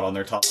Get Out on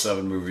their top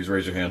 7 movies?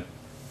 Raise your hand.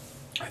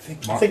 I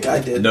think I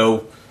did.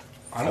 No.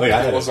 I don't think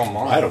it was on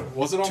mine. I had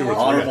Was it on 2 or mine?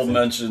 3. Honorable I think.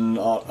 mention.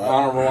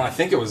 Honorable. I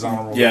think it was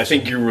honorable. Yeah, I mention.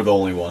 think you were the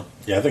only one.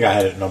 Yeah, I think I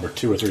had it at number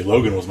 2 or 3.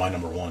 Logan was my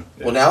number 1.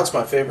 Well, now it's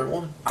my favorite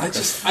one.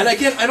 And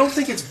again, I don't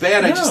think it's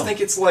bad. I just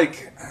think it's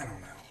like, I don't know.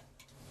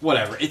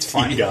 Whatever. It's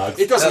fine. Gods.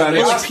 It doesn't matter.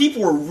 But like,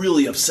 people were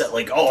really upset.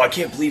 Like, oh, I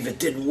can't believe it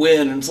didn't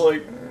win. And it's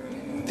like,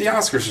 The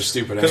Oscars are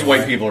stupid. because anyway.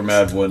 white people are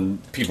mad when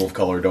people of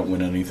color don't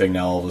win anything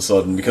now all of a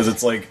sudden. Because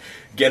it's like,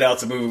 Get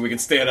Out's a movie we can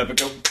stand up and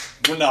go,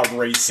 we're not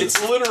racist.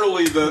 It's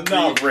literally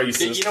Not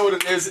racist. You know what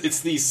it is?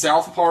 It's the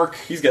South Park.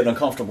 He's getting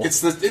uncomfortable.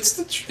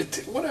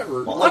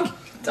 Whatever. Well, Like,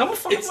 I'm a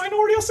fucking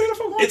minority. I'll say it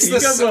if I want it's to. the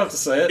You guys don't have to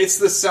say it. It's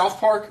the South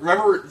Park.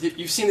 Remember,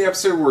 you've seen the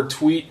episode where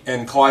Tweet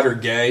and Clyde are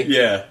gay.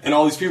 Yeah. And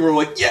all these people are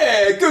like,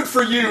 "Yeah, good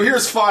for you.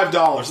 Here's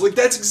 $5." Like,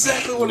 that's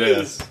exactly what it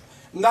Yeah. is.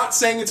 I'm not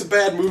saying it's a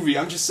bad movie.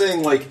 I'm just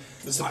saying, like,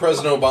 This is the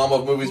President Obama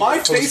of movies. my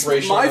face.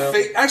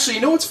 Actually,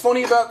 you know what's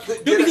funny about No,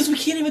 because we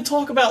can't even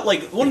talk about,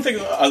 like, one thing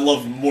I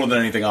love more than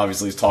anything,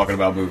 obviously, is talking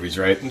about movies,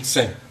 right?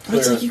 Same. But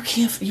it's like, you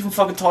can't even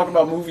fucking talk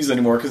about movies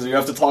anymore, because you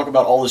have to talk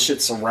about all the shit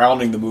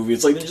surrounding the movie.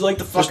 It's like, did you like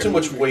the There's fucking too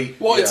much movie? weight.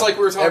 Well, it's like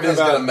we were talking Everything's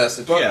about got a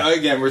message. But Yeah.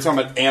 again, we were talking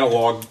about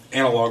analog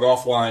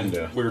offline.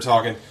 Yeah. We were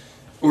talking.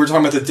 we were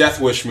talking about the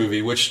Death Wish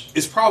movie, which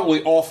is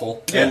probably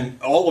awful,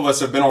 and all of us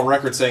have been on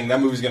record saying that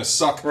movie's going to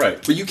suck. Right.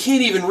 But you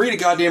can't even read a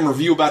goddamn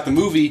review about the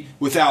movie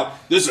without,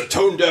 this is a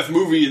tone-deaf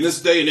movie in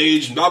this day and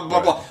age, and blah, blah,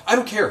 blah, blah. I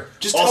don't care.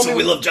 Just tell me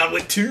we love John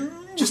Wick 2.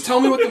 Just tell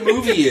me what the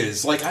movie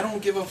is. Like, I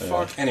don't give a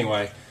fuck.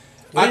 Anyway.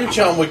 When did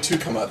John Wick 2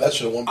 come out? That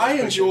should have won Best I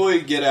Picture.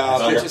 enjoy Get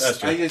Out. I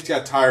just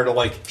got tired of,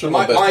 like, Should've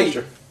won Best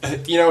Picture.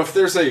 you know, if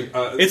there's a...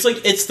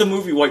 It's the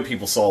movie white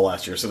people saw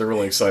last year, so they're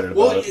really excited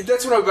about it.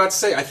 That's what I was about to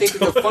say. I think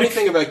the funny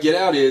thing about Get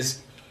Out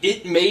is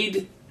it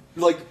made...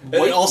 Like,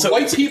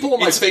 white people on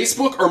my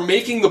Facebook are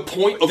making the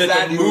point of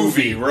that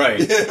movie. Right.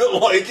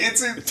 Like,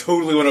 it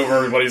totally went over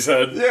everybody's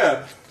head.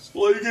 Yeah.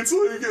 Like, it's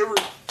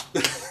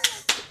like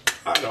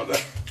I don't know.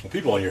 Well,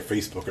 people on your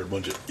Facebook are a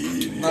bunch of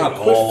idiots. Not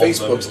Quit all of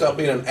Facebook. them. Stop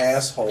being an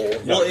asshole.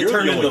 Well, it You're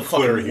turned the into only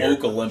fucking quitter here.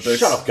 woke Olympics.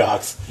 Shut up,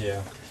 Gox.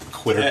 Yeah.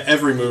 Quitter.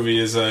 Every movie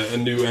is a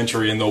new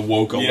entry in the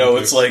woke Olympics. You know,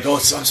 it's like, I'm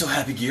so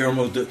happy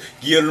Guillermo del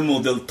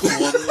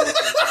Toro.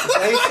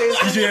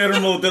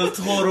 Guillermo del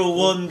Toro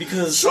won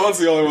because Sean's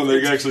the only one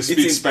that actually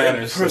speaks it's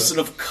Spanish. a person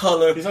of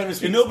color. He's not even And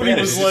speaking nobody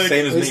Spanish. was He's just like,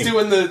 saying his He's name.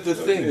 doing the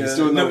thing. He's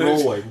doing the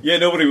rolling. Yeah,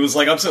 nobody was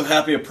like, I'm so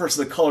happy a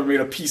person of color made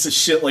a piece of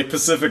shit like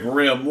Pacific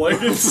Rim.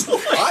 Like, it's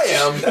like, I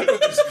am. That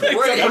movie's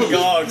great. except for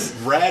Gogs.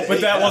 Rad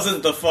But that AF.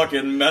 wasn't the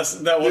fucking mess.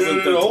 That wasn't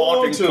Yeah, the hold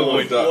on talking to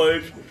point. it, Doc.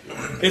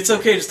 Like, it's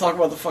okay, just talk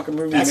about the fucking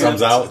movie. That man.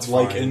 comes out It's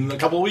like fine. in a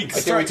couple of weeks.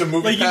 I can't wait to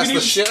movie Like, you past can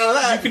the even- shit out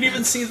of that. You can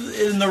even see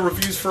in the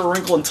reviews for A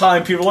Wrinkle in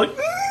Time, people are like,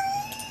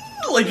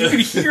 like you can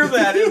hear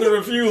that in the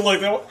review.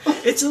 Like,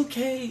 it's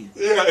okay,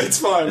 Yeah, it's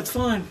fine. it's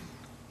fine.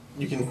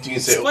 You can say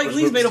Spike Oprah's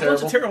Lee's made a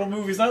movie's bunch of terrible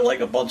movies, and I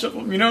like a bunch of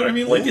them. You know what I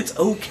mean? Like, it's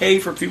okay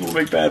for people to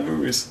make bad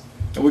movies,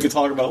 and we can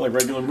talk about like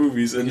regular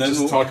movies, and then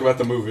just talk about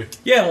the movie.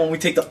 yeah, when we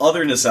take the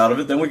otherness out of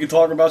it, then we can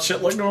talk about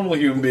shit like normal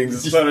human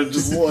beings instead of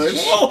just like,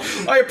 well,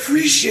 I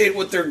appreciate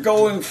what they're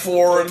going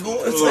for, and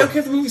it's like, okay,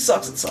 if the movie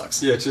sucks, it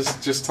sucks. Yeah,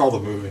 just tell the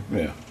movie.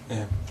 Yeah.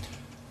 Yeah.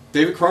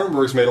 David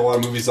Cronenberg's made a lot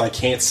of movies I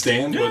can't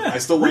stand, but Yeah, I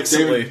still like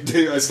recently.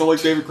 David. I still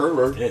like David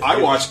Cronenberg. Yeah, I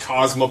David- watched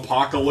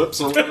Cosmopocalypse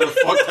or whatever the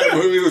fuck that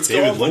movie was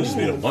David called. Lynch has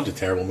made a bunch of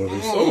terrible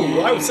movies. Oh,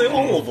 I would say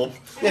all of them.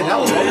 Yeah,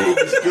 that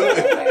movie's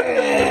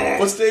good.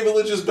 What's David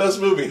Lynch's best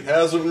movie?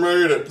 Hasn't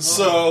made it.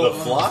 So The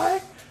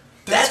Fly?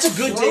 that's a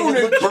good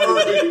David Lynch movie.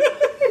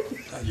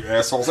 Cronenberg. You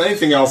assholes.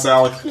 Anything else,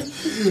 Alec?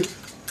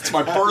 It's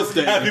my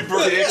birthday. Happy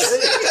birthday.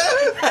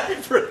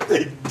 Happy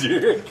birthday,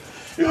 Dick.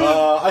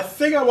 I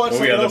think I watched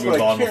We something gotta else, but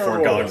move I on can't before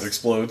remember what it Gogs was.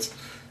 explodes.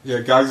 Yeah,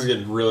 guys are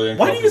getting really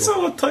Why do you get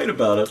uncomfortable. so uptight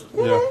about it?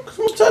 Yeah.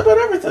 Who's talking about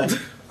everything?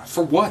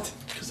 For what?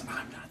 Because I'm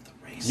not the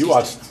racist. You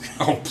watched...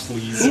 Oh,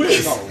 please. You're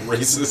not a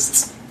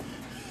racist.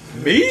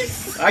 Me?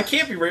 I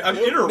can't be racist. I'm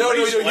interracial. No, I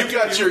you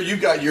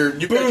can't got be- your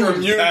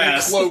immunity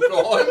pass. cloak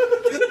on.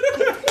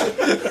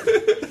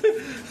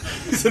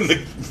 He's in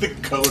the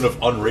code of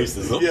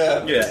unracism.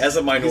 Yeah. Yeah, as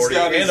a minority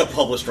He's got and his- a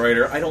published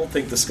writer, I don't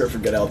think the script for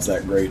Get Out's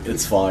that great.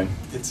 It's fine.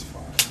 It's fine.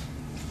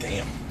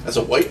 Damn. As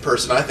a white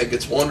person, I think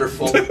it's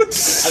wonderful. I think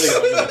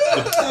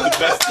the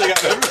best thing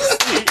I've ever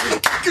seen.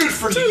 Good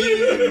for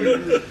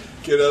you.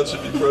 Get Out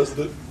should be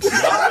president.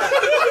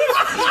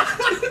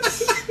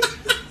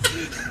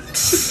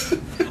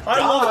 I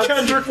love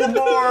Kendrick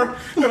Lamar,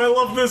 and I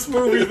love this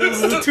movie.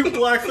 Those are the two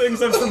black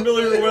things I'm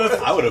familiar with.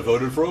 I would have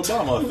voted for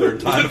Obama a third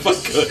time if I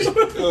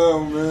could.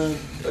 Oh, man.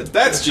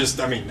 That's just,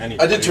 I mean,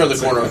 anybody I did turn the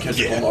would corner say on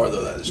Kendrick Yeah. Lamar,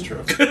 though. That is true.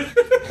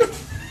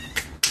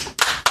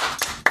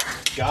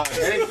 God. that.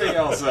 Anything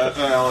else,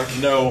 Alec?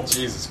 No.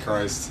 Jesus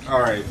Christ. All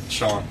right,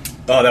 Sean.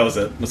 Oh, that was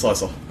it. That's all I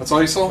saw. That's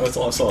all you saw? That's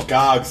all I saw.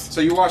 Gogs.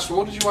 So you watched,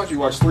 what did you watch? You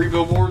watched 3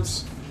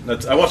 Billboards?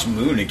 I watched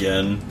Moon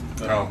again.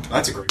 Oh,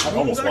 that's a great I one.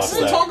 almost watched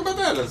We'll that. talk about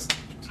that.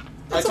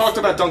 I talked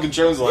about Duncan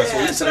Jones last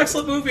Yeah, week. it's an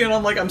excellent movie, and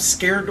I'm like, I'm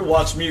scared to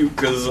watch Mute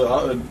because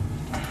I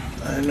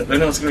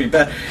know it's going to be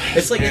bad.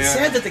 It's like, it's Yeah.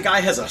 sad that the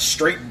guy has a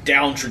straight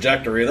down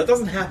trajectory. That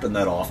doesn't happen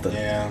that often.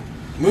 Yeah.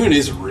 Moon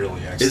is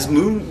really excellent.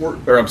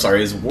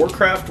 Is is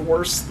Warcraft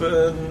worse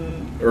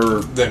than, or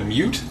Then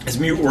Mute? is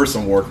Mute worse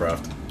than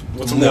Warcraft?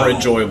 What's a No. more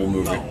enjoyable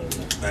movie?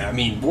 No. I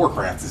mean,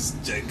 Warcraft is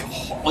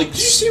like. Did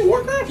you see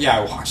Warcraft?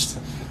 Yeah, I watched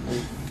it.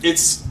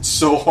 It's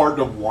so hard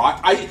to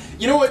watch.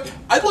 You know what?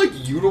 I'd like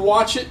you to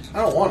watch it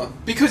I don't want to.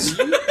 because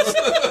you.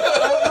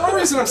 The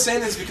only reason I'm saying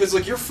this is because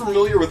like you're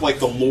familiar with like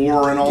the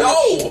lore and all. that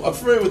No! I'm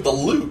familiar with the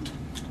loot.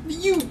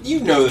 You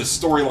know the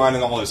storyline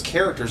and all those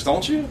characters,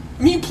 don't you?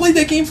 I mean, you played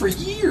that game for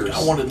years.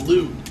 I wanted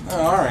loot.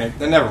 Oh, all right,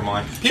 then never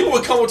mind. People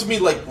would come up to me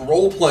like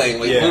role playing,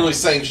 like Yeah. literally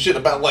saying shit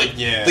about like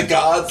Yeah. the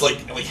gods, like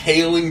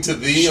hailing to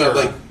thee, Sure. and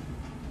I'm like,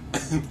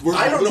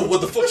 I don't know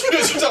what the fuck you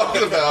guys are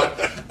talking about.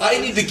 I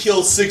need to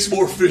kill 6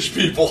 more fish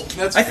people.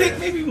 That's I fair. think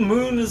maybe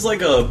Moon is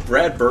like a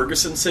Brad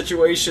Bergeson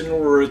situation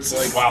where it's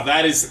like, Wow,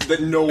 that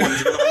no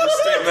one's gonna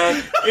understand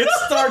that. it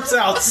starts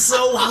out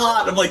so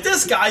hot. I'm like,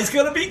 this guy's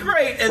gonna be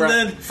great, and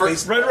then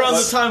right around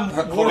the time,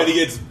 And he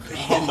gets...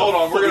 Hold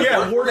on,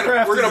 we're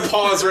gonna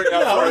pause right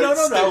now for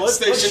No, let's-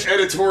 station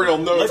editorial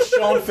Let notes.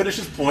 Sean finish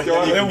his point.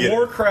 then you can in get it.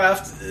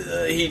 Warcraft,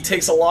 he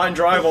takes a line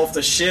drive off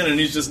the shin, and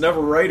he's just never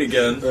right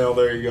again. Well,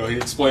 there you go. He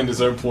explained explained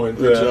his own point.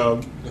 Good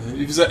job.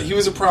 He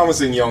was a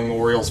promising young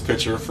Orioles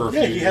pitcher for a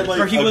few he had years.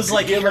 Or he was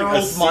like he had,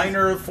 Harold a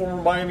Miner,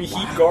 former Miami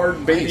Heat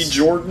guard, Baby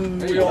Jordan.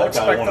 We all that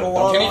guy expected won a a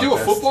lot. Can you do a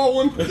football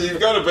one? You've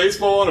got a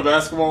baseball one, a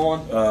basketball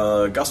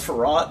one. Gus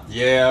Frerotte.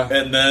 Yeah.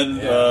 And then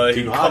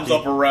he Team comes hockey.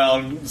 up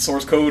around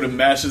source code and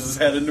mashes his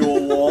head into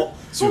a wall.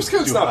 Source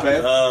code's not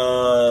bad.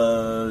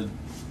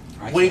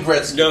 Wayne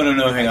Gretzky. No,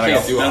 hang on.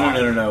 can't do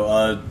it.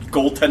 No.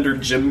 Goaltender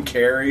Jim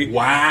Carrey.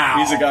 Wow.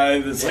 He's a guy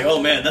that's like,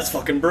 oh man, that's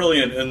fucking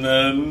brilliant. And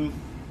then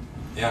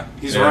Yeah,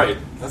 he's right.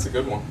 That's a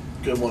good one.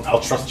 Good one. I'll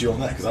trust you on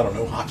that because I don't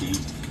know hockey.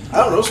 I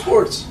don't know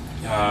sports.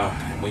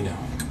 We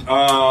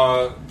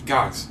know.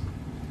 Gogs.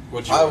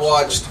 What'd you I watch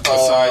watched,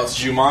 besides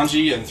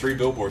Jumanji and 3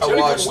 Billboards. I You had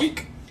a watched- good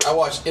week. I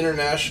watched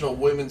International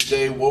Women's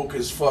Day Woke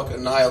as Fuck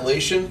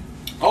Annihilation.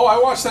 Oh, I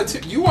watched that too.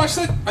 You watched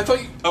that? I thought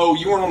you... Oh,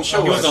 you weren't on the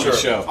show. He was on the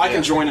Sure. show. I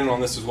can join in on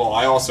this as well.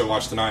 I also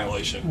watched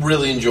Annihilation.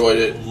 Really enjoyed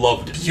it.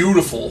 Loved it.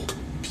 Beautiful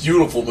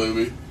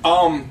movie.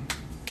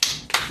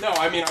 No,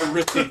 I mean, I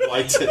really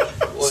liked it.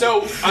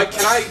 So,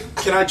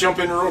 can I jump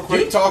in real You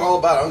quick? can talk all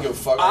about it. I don't give a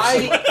fuck.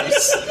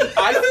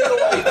 I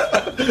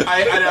feel like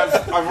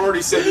I've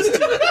already said this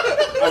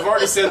to I've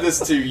already said this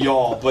to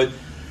y'all, but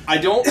I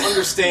don't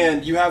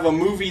understand. You have a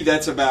movie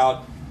that's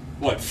about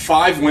what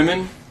 5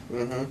 women,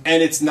 and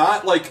it's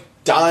not like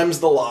Dimes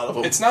the lot of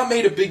them. it's not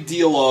made a big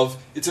deal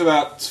of. It's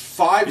about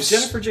 5. is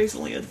Jennifer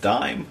Jason Leigh a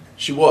dime?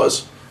 She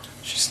was.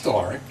 She's still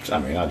alright. I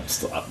mean, I'd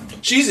still.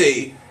 She's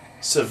a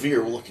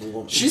severe looking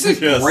woman. She's a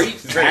Yes. great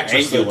Very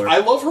actress. angular. I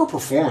love her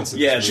performance. In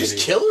Yeah, this She's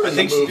movie. killer in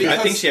the movie. I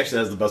think she actually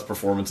has the best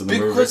performance in the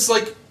movie. Because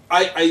like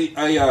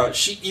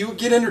you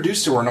get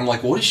introduced to her and I'm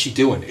like, what is she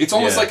doing? It's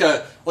almost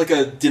Yeah. like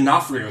a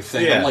D'Onofrio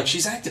thing. Yeah. I'm like,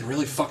 she's acting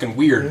really fucking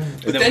weird.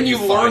 But then then when you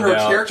you learn find her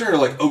out- character and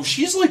you're like, oh,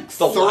 she's like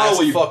the last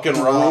thoroughly fucking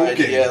broken. ride.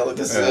 Yeah, like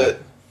this is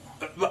it.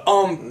 But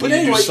Need to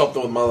anyway, do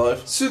something with my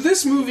life. so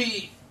this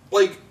movie,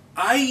 like,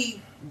 I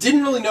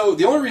didn't really know.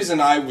 The only reason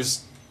I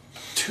was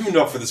tuned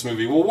up for this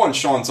movie, well, one,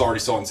 Sean's already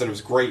saw it and said it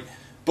was great.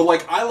 But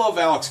like, I love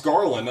Alex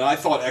Garland, and I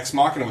thought Ex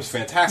Machina was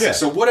fantastic. Yeah.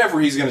 So whatever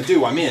he's going to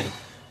do, I'm in.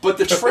 But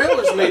the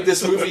trailers made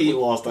this movie. We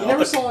lost You Alex.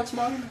 never saw Ex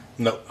Machina?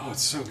 No. Oh,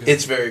 it's so good.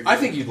 It's very good. I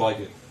think you'd like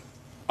it.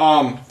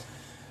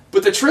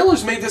 But the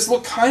trailers made this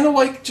look kind of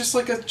like just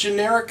like a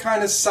generic kind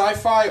of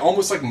sci-fi,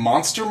 almost like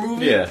monster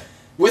movie. Yeah.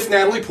 With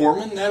Natalie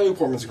Portman. Natalie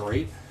Portman's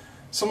great.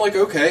 So I'm like,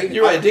 okay.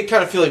 You're right. I did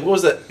kind of feel like, what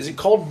was that? Is it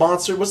called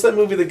Monster? What's that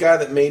movie? The guy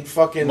that made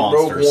fucking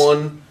Monsters. Rogue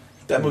One.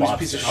 That movie's a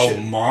piece of Oh, shit.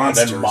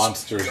 Monsters. Then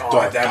Monsters. God,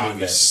 Dark that movie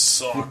Content.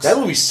 sucks. That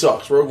movie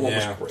sucks. Rogue One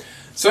Yeah. was great.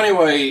 So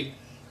anyway,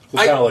 It's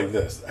kind of like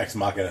this. Ex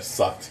Machina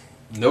sucked.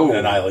 no. And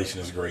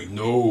Annihilation is great.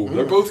 No,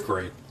 they're both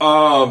great.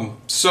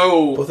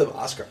 So Both have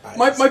Oscar eyes.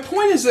 my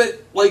point is that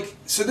like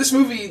so this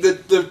movie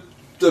the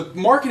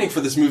marketing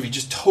for this movie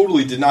just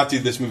totally did not do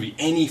this movie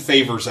any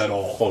favors at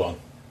all. Hold on.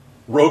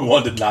 Rogue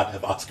One did not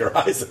have Oscar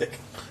Isaac.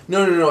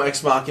 No.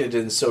 Ex Machina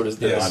did, and so does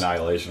this. Yeah,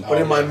 Annihilation. But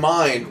in my yeah.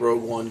 mind,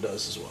 Rogue One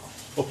does as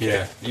well.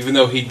 Yeah, even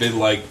though he'd been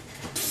like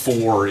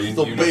 4 in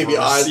Little universe. baby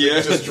eyes that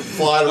Yeah. just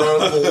flying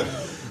around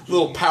with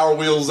little Power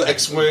Wheels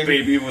X-Wing.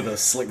 Baby with a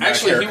slick back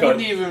Actually, he haircut.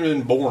 wouldn't even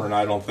been born.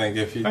 I don't think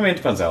if he. I mean, it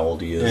depends how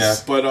old he is. Yeah,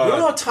 but You don't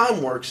know how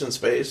time works in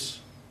space.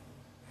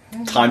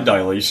 Time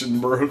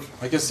dilation, bro.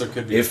 I guess there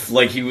could be. If,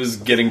 like, he was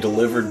getting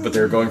delivered, but they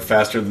were going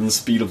faster than the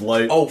speed of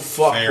light. Oh,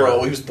 fuck, Fair.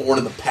 bro. He was born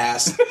in the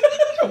past.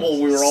 well,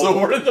 we were all So-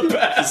 born in the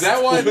past. is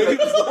that why?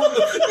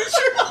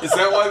 Is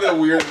that why the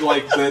weird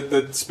like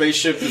the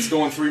spaceship that's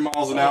going 3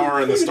 miles an hour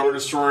and the Star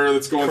Destroyer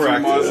that's going Correct.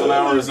 3 miles an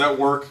hour? Does that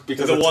work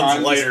because the of one's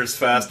time? lighter is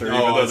faster, even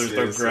Oh, though I there's see,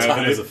 no I see. Time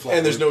gravity. is a flat.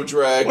 And there's no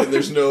drag, and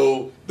there's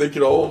no... They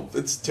could all...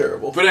 It's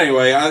terrible. But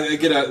anyway, I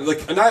get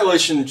like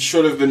Annihilation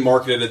should have been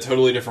marketed a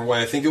totally different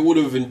way. I think it would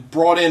have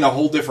brought in a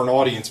whole different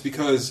audience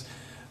because,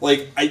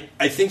 like,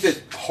 I think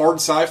that hard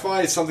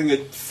sci-fi is something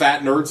that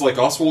fat nerds like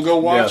us will go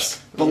watch.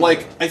 Yes. But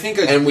like, I think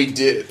And we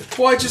did.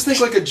 well, I just think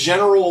like a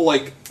general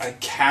like a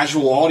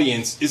casual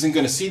audience isn't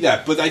going to see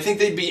that. But I think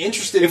they'd be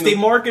interested If in they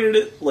marketed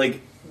it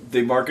like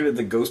they marketed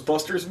the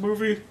Ghostbusters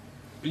movie,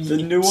 the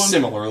new one,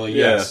 similarly.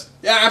 Yeah. Yes,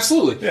 yeah,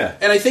 absolutely. Yeah.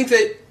 And I think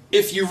that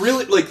if you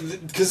really like,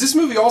 because this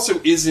movie also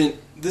isn't.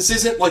 This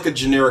isn't like a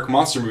generic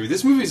monster movie.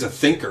 This movie is a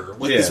thinker.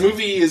 Like this Yeah.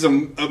 movie is a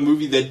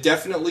movie that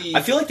definitely.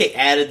 I feel like they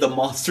added the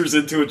monsters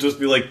into it just to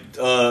be like,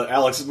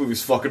 Alex, this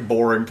movie's fucking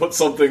boring. Put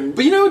something.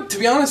 But you know, to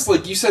be honest,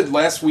 like you said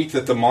last week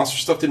that the monster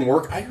stuff didn't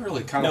work. I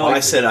really kind of No, liked I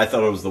it. said I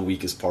thought it was the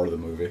weakest part of the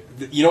movie.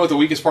 You know what the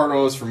weakest part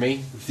was for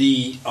me?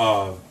 The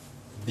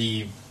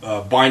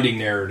binding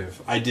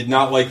narrative. I did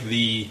not like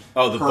the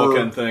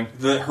bookend thing?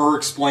 her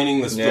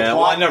explaining this. Yeah,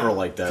 well, I never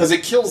liked that. because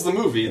it kills the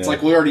movie. It's Yeah.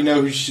 like we already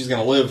know who she's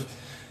going to live.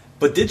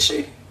 But did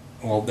she?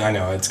 Well, I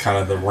know it's kind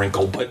of the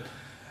wrinkle, but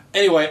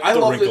anyway, I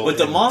love it. wrinkle. But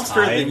the In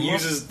monster time? that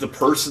uses the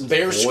person's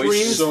Bear voice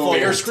screams, so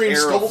bear screams,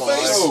 terrifying.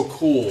 Skullface. So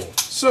cool,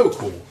 so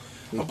cool.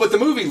 But the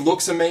movie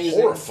looks amazing.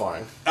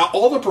 Horrifying.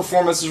 All the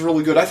performance is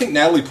really good. I think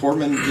Natalie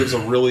Portman gives a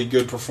really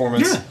good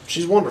performance. Yeah,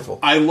 she's wonderful.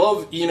 I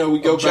love, we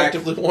go back.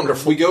 Objectively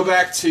wonderful. We go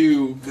back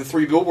to the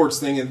 3 Billboards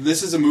thing, and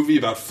this is a movie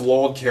about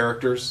flawed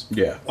characters.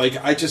 Yeah. Like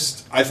I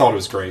thought it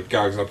was great.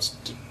 Guys,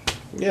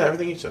 Yeah,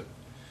 everything you said.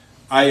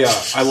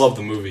 I love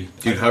the movie.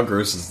 Dude, how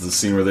gross is the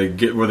scene where they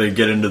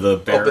get into the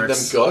Open them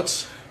barracks?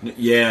 guts.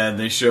 Yeah, and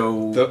they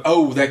show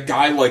That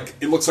guy, like,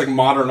 it looks like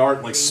modern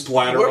art, like,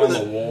 splattered Where on were the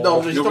the- wall.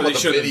 no, he's No, talking but about they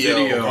showed the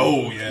video.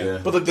 Oh, yeah.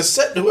 But like the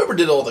set, whoever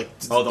did all the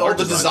art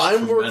design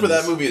design's work for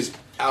that tremendous. movie is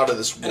out of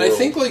this world. And I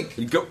think, like,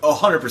 You go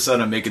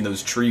 100%. I'm making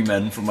those tree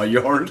men from my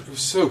yard. it was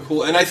so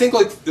cool. And I think,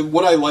 like,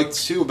 what I liked,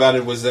 too, about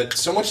it was that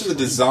so much of the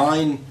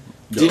design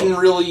didn't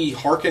really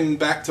harken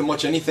back to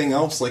much anything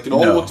else. Like, it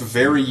all No. looked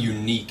very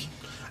unique.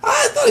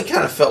 I thought it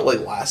kind of felt like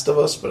Last of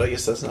Us, but I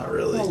guess that's not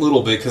really. A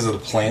little bit because of the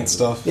plant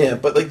stuff. Yeah,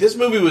 but like this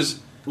movie was.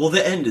 Well,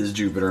 the end is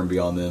Jupiter and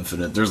Beyond the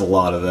Infinite. There's a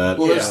lot of that.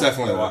 Well, there's Yeah.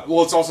 definitely a lot.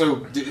 Well, it's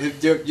also...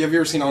 Have you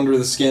ever seen Under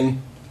the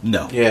Skin?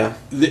 No. Yeah.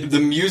 The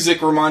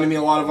music reminded me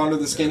a lot of Under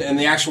the Skin, and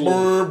the actual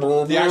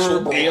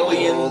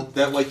alien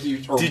that, like,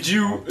 you... Or, Did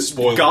you...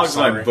 Spoilers, Gogs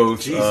and I sorry.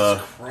 both...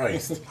 Jesus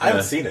Christ. I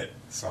haven't seen it.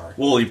 Sorry.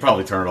 well, you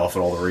probably turned it off at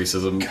all the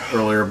racism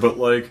earlier, but,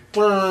 like...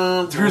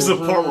 There's a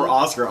part where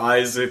Oscar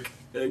Isaac...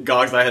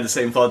 Gogs and I had the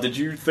same thought. Did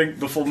you think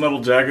the Full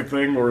Metal Jacket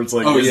thing, where it's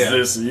like, Oh, is yeah.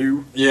 this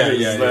you? Yeah, Is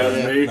yeah, that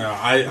yeah. me? No,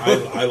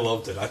 I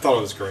loved it. I thought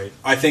it was great.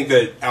 I think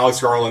that Alex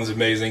Garland's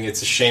amazing.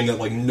 It's a shame that,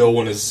 like, no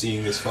one is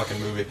seeing this fucking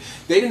movie.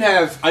 They didn't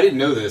have... I didn't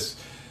know this.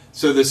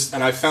 So this...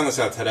 And I found this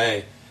out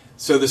today.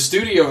 So the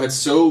studio had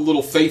so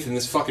little faith in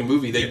this fucking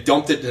movie, they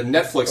dumped it to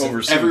Netflix and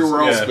Overseas,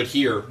 everywhere else yeah. but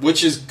here.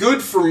 Which is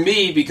good for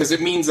me, because it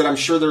means that I'm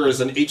sure there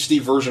is an HD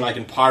version I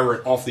can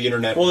pirate off the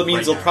internet. Well, it means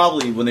right they'll now.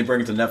 probably, when they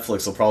bring it to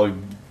Netflix, they'll probably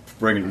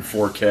bring it in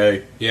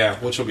 4K. Yeah,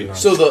 which will be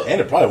nice. So the And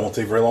it probably won't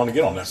take very long to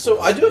get on Netflix. so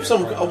I do have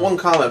some right. one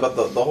comment about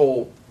the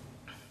whole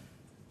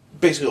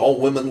basically all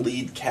women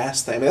lead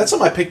cast thing. I mean, that's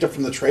something I picked up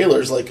from the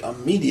trailers like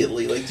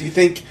immediately. Like, do you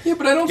think? yeah,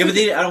 but I don't Yeah, but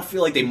think... I don't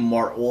feel like they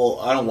Well,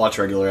 I don't watch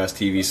regular ass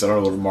TV, so I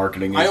don't know what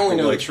marketing is. I only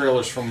but, know like, the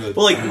trailers from the...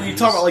 Well, like, you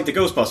talk about, like, the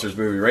Ghostbusters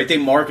movie, right? They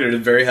marketed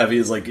it very heavy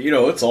as, like, you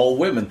know, it's all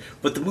women.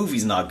 But the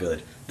movie's not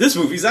good. This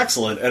movie's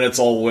excellent, and it's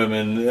all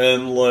women.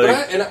 And,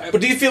 like...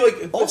 But do you feel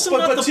like Also but,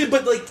 not but, the- see,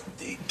 but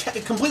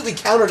like completely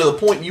counter to the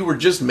point you were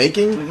just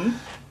making?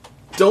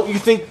 Don't you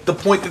think the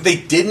point that they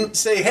didn't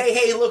say,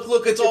 "Hey,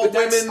 look, it's all but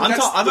that's- women"?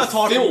 I'm not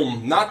talking...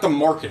 film, not the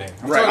marketing.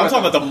 Right, I'm talking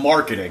about the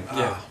marketing.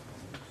 Yeah.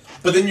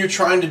 But then you're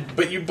trying to,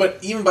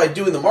 but even by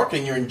doing the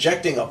marketing, you're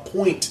injecting a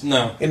point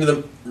No. into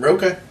the.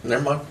 Okay,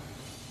 never mind.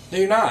 No,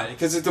 you're not,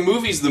 because the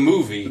movie's the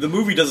movie. The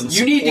movie doesn't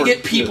You need to support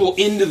get people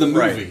into the movie.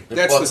 Right. The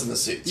butts in the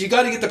seats. You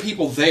got to get the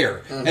people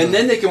there, and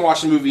then they can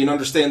watch the movie and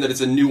understand that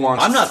it's a nuanced.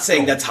 I'm not saying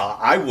film. that's how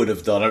I would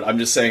have done it. I'm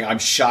just saying I'm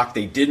shocked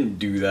they didn't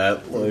do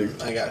that.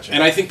 Like, I got you.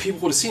 And I think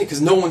people would have seen it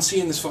because no one's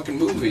seeing this fucking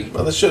movie.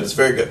 well, this shit is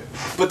very good.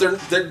 But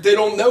they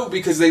don't know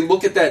because they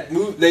look at that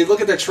movie, they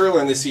look at that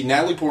trailer and they see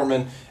Natalie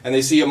Portman and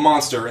they see a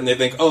monster and they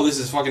think, oh, this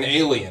is fucking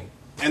Alien,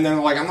 and then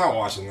they're like, I'm not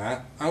watching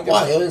that. I don't.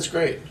 Why? Alien's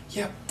great.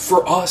 Yeah,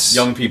 for us,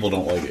 young people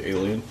don't like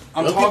Alien.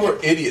 I'm Young talking, people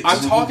are idiots.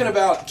 I'm talking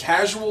about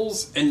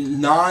casuals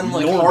and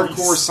non-like Normies.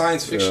 hardcore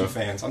science fiction Yeah.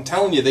 fans. I'm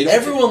telling you, they don't.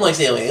 Everyone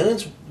likes Alien.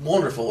 Alien's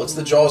wonderful. It's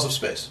the Jaws of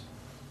space.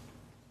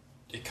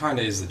 It kind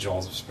of is the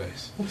Jaws of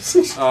space.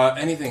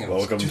 Anything else?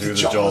 Welcome To to the the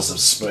Jaws Jaws of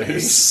of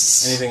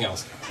Space. Anything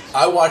else?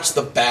 I watched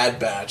The Bad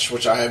Batch,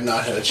 which I have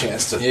not had a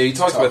chance to. Yeah, you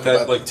talked talk about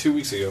that like 2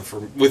 weeks ago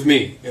with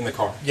me in the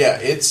car. Yeah,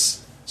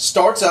 it's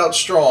starts out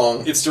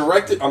strong. It's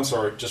directed. I'm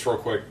sorry, just real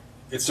quick.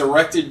 It's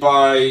directed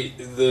by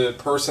the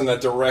person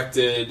that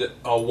directed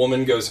A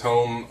Woman Goes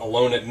Home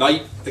Alone at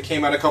Night that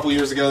came out a couple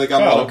years ago that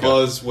got a lot of okay.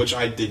 buzz, which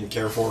I didn't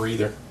care for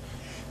either.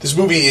 This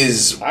movie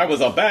is. I was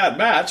a bad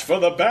match for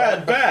the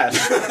Bad Batch.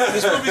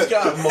 This movie's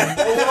got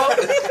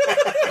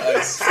Momoa.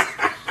 Nice.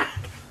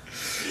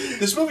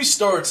 This movie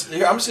starts.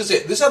 Here, I'm just gonna say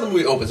this is how the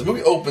movie opens. The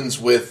movie opens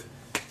with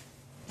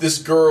this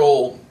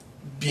girl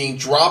being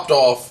dropped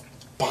off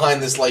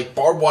behind this like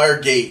barbed wire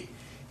gate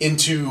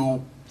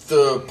into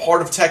the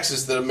part of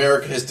Texas that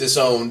America has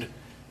disowned,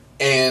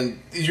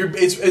 and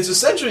it's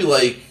essentially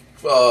like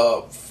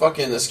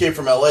fucking Escape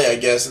from LA, I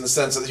guess, in the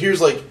sense that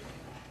here's like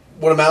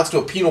what amounts to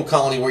a penal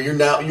colony where you're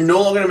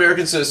no longer an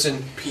American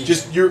citizen.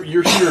 Just you're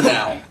here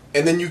now,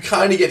 and then you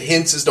kind of get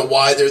hints as to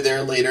why they're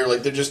there later.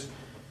 Like they're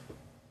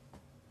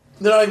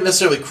not even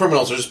necessarily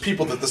criminals; they're just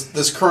people that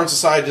this current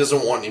society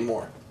doesn't want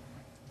anymore.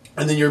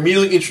 And then you're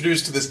immediately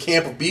introduced to this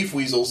camp of beef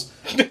weasels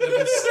that have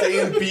been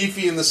staying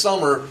beefy in the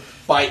summer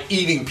by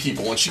eating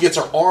people. And she gets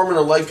her arm and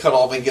her leg cut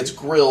off and gets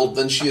grilled.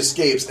 Then she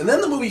escapes. And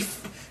then the movie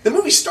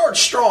starts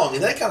strong,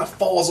 and then it kind of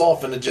falls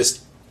off into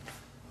just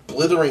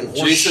blithering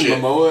horse Jason shit.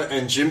 Momoa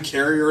and Jim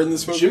Carrey are in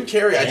this movie. Jim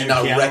Carrey, I did And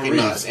not Keanu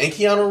recognize, Reeves. and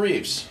Keanu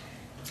Reeves.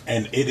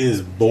 And it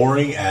is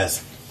boring as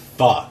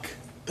fuck.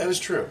 That is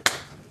true.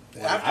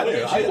 How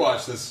did you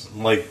watch this?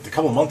 Like a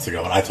couple months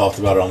ago, when I talked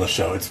about it on the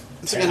show, it's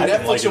like a I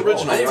didn't Netflix like it at all.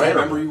 original, I didn't right?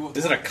 remember you.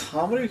 Is it a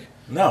comedy?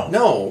 No,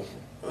 No,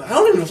 I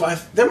don't even know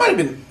if there might have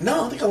been. No, I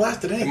don't think I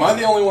laughed at any. Am I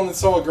the only one that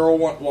saw a girl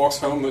walks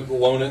home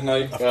alone at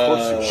night? Of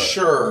course you would.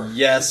 Sure,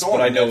 Yes, It's on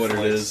but I know what Netflix,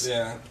 it is.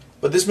 Yeah.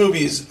 but this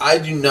movie is. I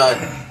do not.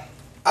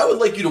 I would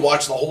like you to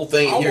watch the whole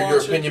thing and I'll hear your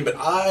watch it. opinion, but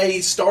I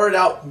started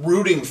out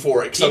rooting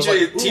for it. 'Cause I was like,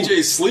 ooh.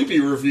 TJ's sleepy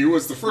review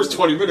was the first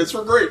 20 minutes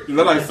were great, and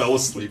then I fell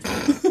asleep.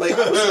 Like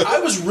I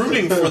was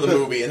rooting for the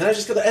movie, and then I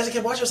just as I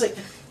kept watching, I was like,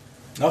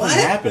 Nothing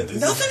happened.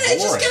 This Nothing. is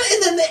It's just boring.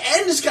 and then the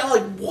end is kind of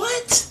like,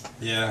 what?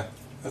 Yeah,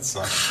 that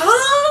sucks.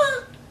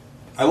 Huh?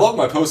 I love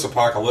my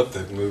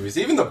post-apocalyptic movies,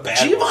 even the bad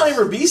Giovanni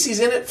ones. Ribisi's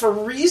in it for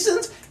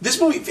reasons. This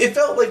movie, it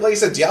felt like I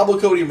said, Diablo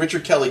Cody and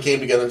Richard Kelly came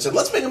together and said,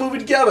 let's make a movie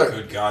together.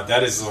 Good God,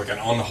 that is like an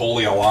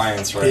unholy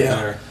alliance right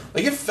there.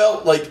 Like it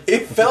felt like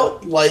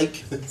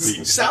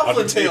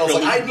Southland Tales.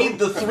 Like I need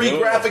the 3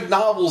 graphic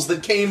novels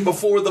that came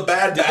before the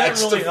Bad Batch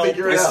really to help.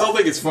 figure I it out. still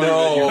think it's funny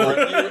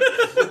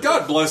that you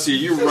God bless you,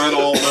 you read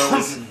all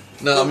those.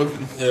 No,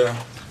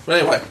 Yeah. but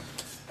anyway,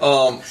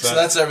 so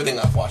that's everything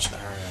I've watched now.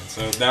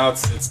 So now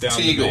it's down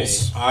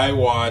Eagles. to me. I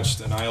watched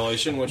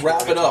Annihilation, which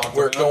Wrap we it up. talked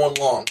We're about. going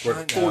long. We're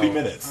at 40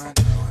 minutes. I know.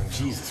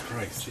 Jesus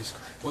Christ.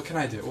 What can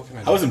I do?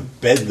 I was in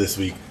bed this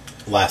week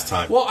last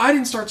time. Well, I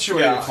didn't start the show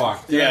at 8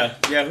 o'clock. Yeah.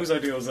 Whose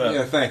idea was that?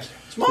 Yeah, thank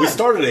you. We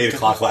started at 8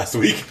 o'clock last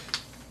week.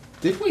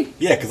 Did we?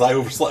 Yeah, because I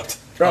overslept.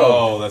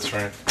 Oh, that's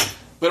right.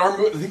 But I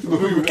think the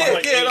movie we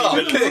Pick it up.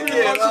 Pick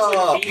it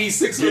up.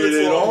 86 Get minutes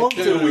it long. on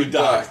till we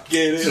die.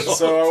 Get it on.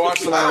 So I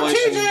watched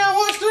Annihilation. I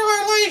watched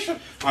Annihilation.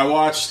 I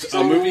watched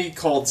a movie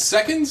called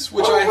Seconds,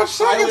 which I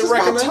highly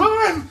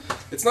recommend.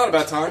 It's not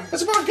about time.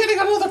 It's about getting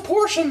another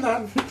portion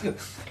then.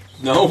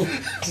 No.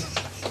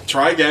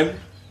 Try again.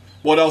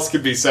 What else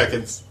could be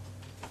Seconds?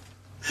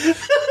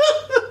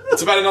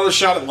 It's about another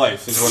shot at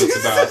life, is what it's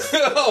about.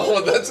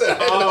 Oh, that's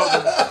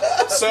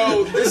it.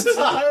 So this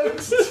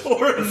is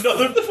Or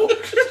another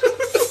book.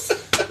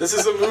 This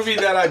is a movie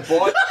that I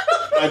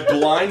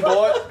blind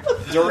bought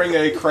during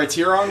a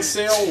Criterion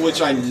sale,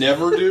 which I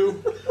never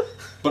do.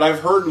 But I've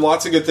heard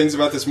lots of good things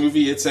about this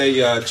movie. It's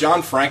a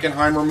John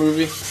Frankenheimer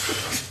movie.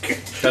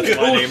 That's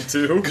my name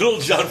too. Good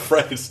old John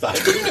Frankenstein.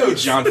 You know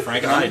John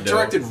Frankenheimer. I He know.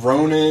 directed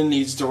Ronin.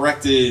 He's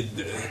directed...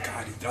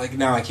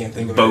 now I can't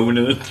think of it.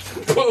 Bonin.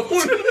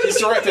 He's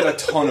directed a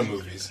ton of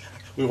movies.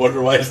 We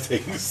wonder why it's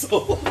taking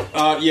so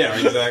long. Yeah,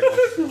 exactly.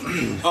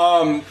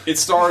 It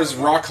stars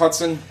Rock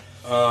Hudson.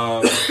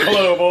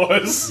 Hello,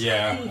 boys.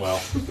 Yeah,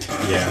 well...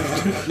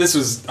 Yeah. This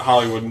was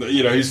Hollywood.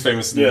 You know, he's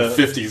famous in Yeah. the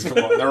 50s.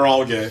 Come on, they're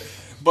all gay.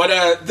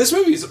 But this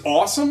movie is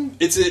awesome.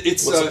 It's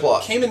What's the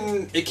plot?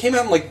 It came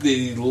out in like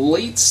the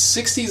late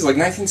 60s, like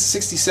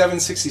 1967,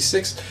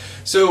 66.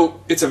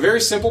 So it's a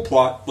very simple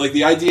plot. Like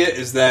the idea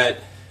is that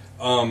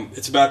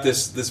it's about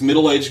this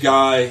middle-aged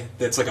guy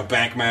that's like a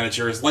bank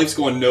manager. His life's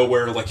going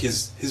nowhere. Like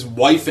his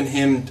wife and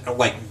him are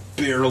like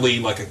barely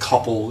like a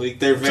couple. Like,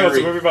 they're So it's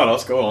a very movie about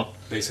us. Go on.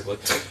 basically.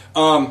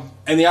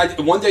 And the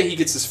idea, one day he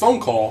gets this phone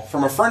call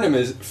from a friend of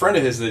his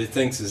that he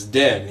thinks is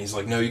dead, and he's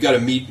like, "No, you got to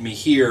meet me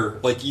here.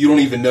 Like you don't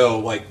even know.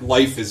 Like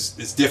life is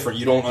different.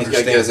 You don't He's got to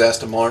understand." get his ass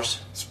to Mars.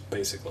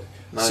 Basically.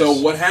 Nice. So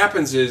what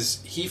happens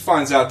is he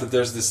finds out that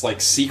there's this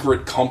like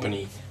secret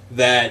company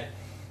that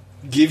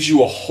gives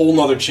you a whole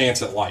nother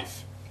chance at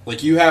life.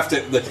 Like you have to.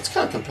 It's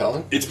kind of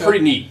compelling. It's pretty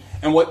neat.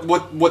 And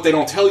what they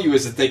don't tell you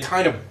is that they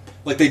kind of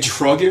like they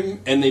drug him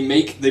and they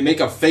make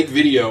a fake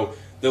video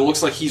that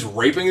looks like he's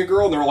raping a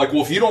girl, and they're like,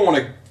 well, if you don't want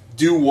to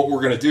do what we're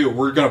going to do,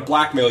 we're going to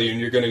blackmail you and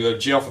you're going to go to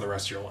jail for the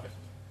rest of your life.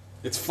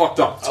 It's fucked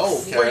up. It's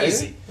Okay.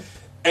 crazy.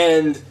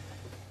 And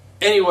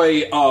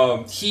anyway,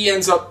 he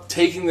ends up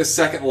taking the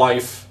second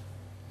life,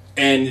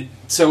 and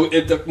so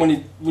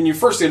when you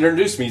first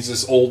introduced me, he's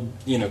this old,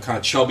 kind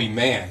of chubby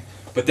man.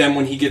 But then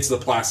when he gets the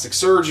plastic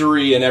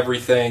surgery and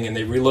everything, and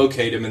they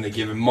relocate him and they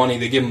give him money,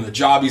 they give him the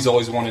job he's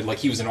always wanted. Like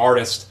he was an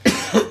artist,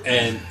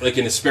 and like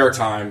in his spare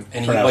time,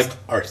 and he like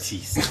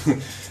artiste.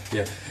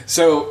 yeah.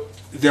 So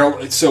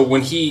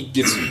when he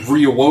gets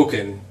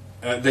reawoken,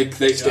 I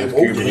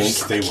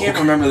can't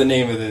remember the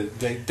name of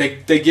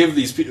they give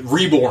these people,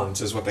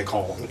 reborns is what they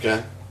call them.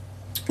 Okay.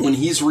 When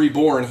he's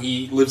reborn,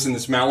 he lives in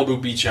this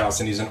Malibu beach house,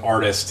 and he's an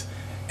artist,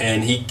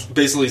 and he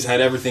basically has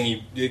had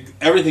everything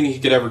he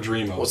could ever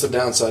dream of. What's the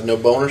downside? No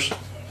boners?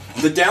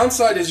 The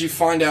downside is you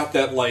find out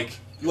that like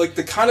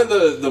the kind of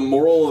the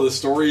moral of the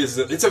story is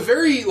that it's a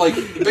very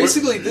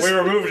basically this. We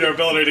removed your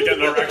ability to get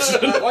an erection.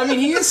 Well, I mean,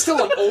 he is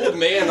still an old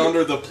man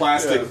under the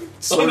plastic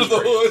Under the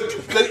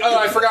hood.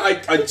 I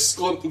forgot. I just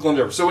glummed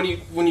over. So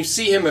when you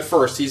see him at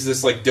first, he's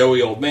this like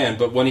doughy old man,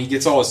 but when he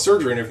gets all his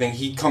surgery and everything,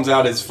 he comes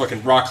out as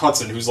fucking Rock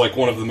Hudson, who's like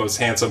one of the most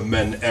handsome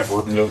men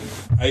ever. Nope.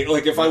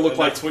 If I look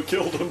like That's what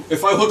killed him.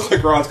 if I look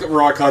like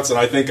Rock Hudson,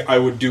 I think I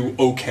would do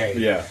okay.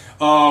 Yeah.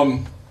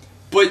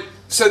 But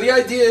so the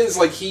idea is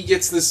like he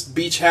gets this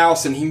beach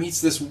house and he meets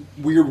this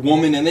weird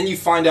woman, and then you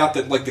find out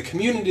that like the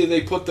community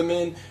they put them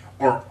in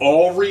are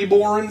all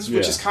reborns,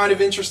 which is kind of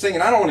interesting.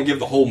 And I don't want to give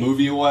the whole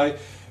movie away,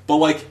 but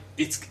like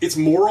its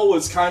moral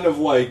is kind of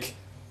like,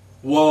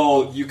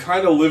 well, you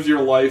kind of live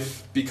your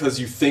life because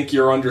you think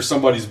you're under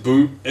somebody's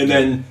boot, and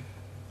then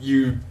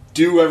you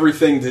do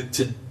everything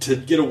to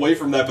get away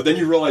from that, but then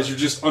you realize you're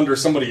just under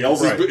somebody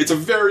else's boot. It's a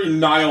very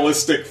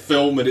nihilistic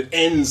film, and it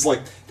ends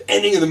like. The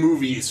ending of the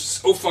movie is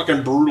so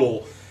fucking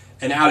brutal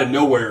and out of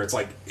nowhere. It's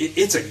like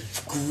it's a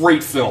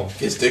great film.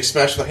 His dick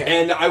smashed the hand.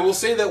 And I will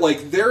say that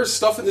like there's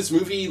stuff in this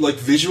movie like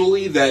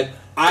visually that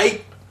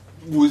I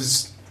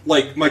was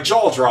like my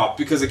jaw dropped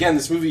because again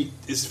this movie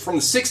is from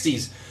the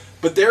 60s,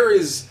 but there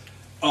is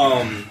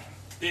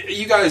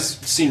you guys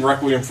seen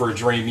Requiem for a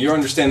Dream. You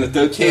understand that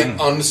they Can't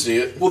unsee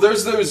it. Well,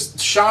 there's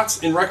those shots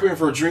in Requiem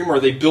for a Dream where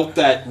they built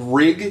that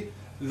rig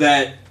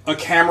that a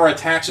camera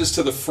attaches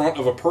to the front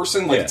of a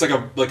person. Like it's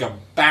like a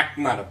back,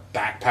 not a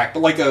backpack, but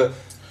like a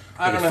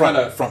I don't know how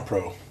to front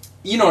pro.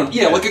 You know,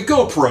 like a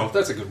GoPro.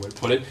 That's a good way to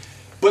put it.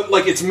 But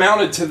like it's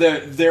mounted to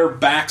their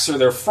backs or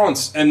their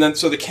fronts, and then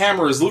so the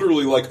camera is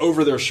literally like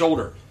over their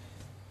shoulder.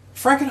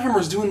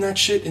 Frankenheimer's doing that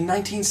shit in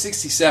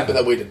 1967. But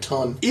that weighed a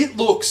ton. It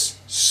looks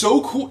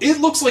so cool. It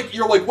looks like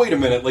you're like, wait a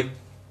minute, like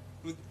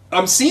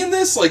I'm seeing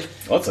this like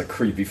That's a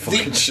creepy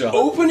fucking the shot.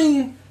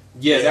 opening.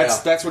 Yeah, Yeah.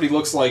 that's what he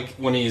looks like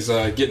when he's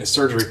getting his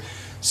surgery.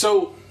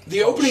 So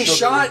the opening sugar.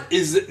 shot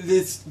is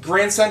this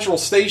Grand Central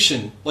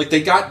Station. Like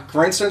they got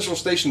Grand Central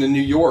Station in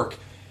New York,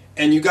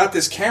 and you got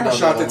this camera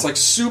shot that's like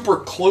super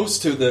close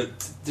to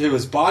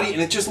his body,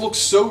 and it just looks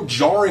so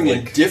jarring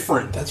and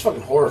different. That's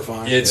fucking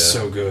horrifying. It's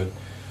so good.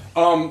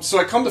 So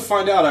I come to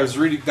find out, I was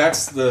reading,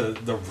 that's the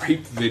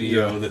rape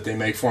video that they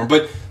make for him.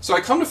 But, so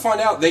I come to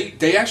find out,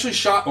 they actually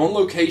shot on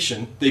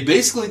location. They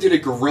basically did a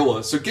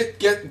guerrilla. So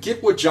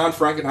get what John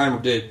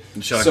Frankenheimer did.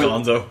 Shot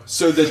Gonzo.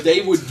 So that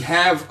they would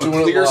have a Doing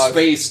it clear live.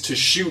 space to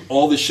shoot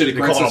all this shit at They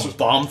Grand call it Central. a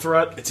bomb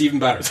threat? It's even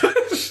better.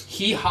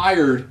 He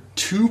hired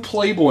 2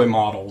 Playboy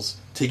models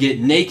to get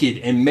naked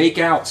and make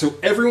out so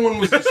everyone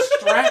was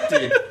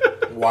distracted.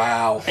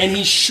 Wow. And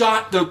he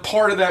shot the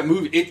part of that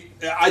movie.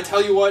 I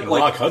tell you what,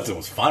 Rock Hudson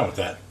was fine with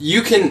that.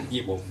 you can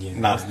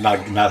Not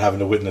having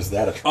to witness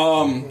that.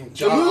 John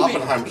the movie-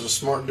 Oppenheimer's a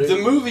smart dude. the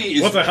movie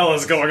is What the hell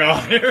is going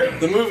on here?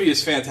 the movie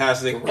is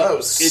fantastic.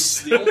 Gross.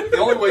 It's the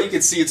only way you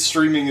can see it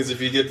streaming is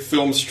if you get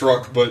film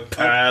struck. But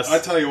Pass. I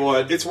tell you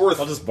what, it's worth.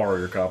 I'll just borrow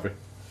your copy.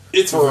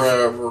 It's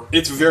Forever.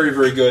 It's very,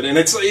 very good, and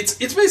it's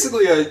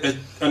basically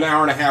an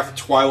hour and a half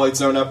Twilight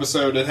Zone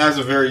episode. It has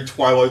a very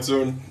Twilight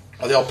Zone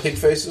Are they all pig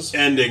faces?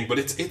 ending, but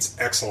it's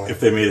excellent. If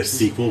they made a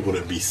sequel, would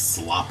it be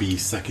sloppy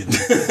second?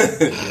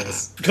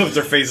 Because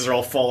their faces are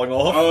all falling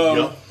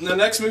off. The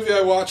next movie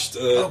I watched,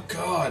 Oh,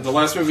 God. the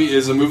last movie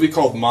is a movie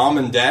called Mom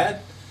and Dad,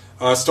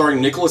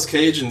 starring Nicolas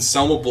Cage and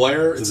Selma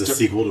Blair. Is it a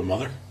sequel to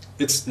Mother?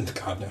 It's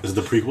God no. Is it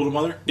the prequel to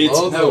Mother? It's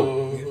Oh,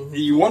 no.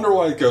 You wonder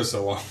why it goes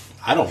so long.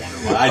 I don't wonder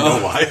why. I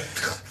know why.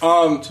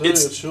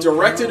 It's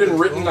directed and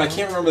written. I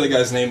can't remember the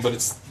guy's name, but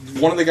it's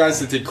one of the guys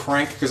that did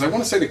Crank. Because I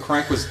want to say that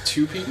Crank was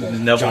 2 people.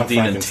 Neville John Dean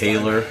and Frankenstein.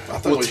 Taylor. I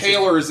thought Well, it was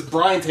Taylor is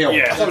Brian Taylor.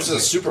 Yeah. I thought it was just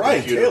a super Brian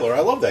computer. Taylor,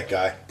 I love that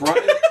guy.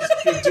 Brian,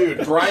 Good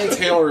dude. Brian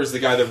Taylor is the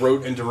guy that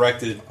wrote and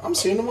directed I'm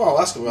seeing them all.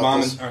 Ask him about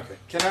Mom this. and. Okay,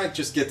 can I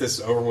just get this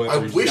over with? I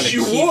Or just wish gonna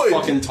you keep would.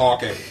 Fucking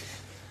talking.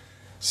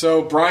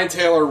 So Brian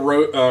Taylor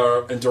wrote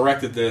and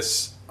directed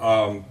this.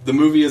 The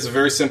movie is a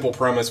very simple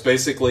premise.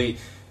 Basically,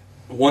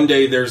 one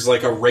day there's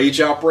like a rage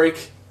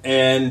outbreak,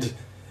 and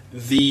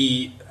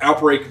the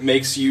outbreak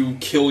makes you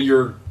kill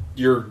your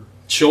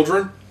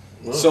children.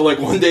 So like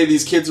one day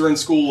these kids are in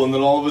school, and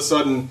then all of a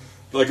sudden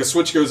like a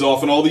switch goes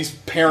off, and all these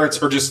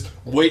parents are just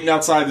waiting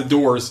outside the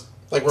doors.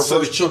 Like reverse So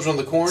the- Children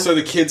of the Corn? So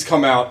the kids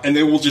come out, and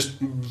they will just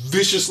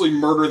viciously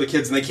murder the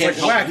kids, and they can't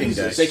It's like help. Whacking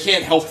Day. They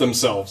can't help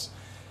themselves.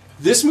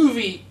 This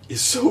movie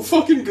is so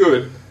fucking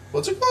good.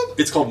 What's it called?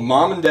 It's called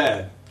Mom and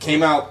Dad.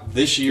 Came out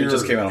this year. It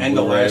just came out on end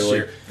of Blu-ray last like,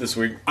 year. this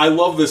week. I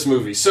love this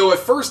movie. So at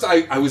first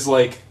I was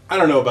like, I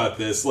don't know about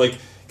this, like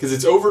because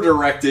it's over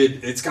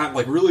directed. It's got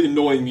like really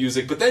annoying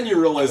music, but then you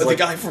realize But like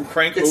the guy from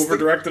Crank it's over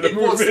directed a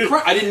well, it's the movie.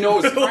 Crank- I didn't know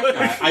it was the Crank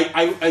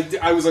guy.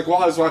 I was like,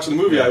 while I was watching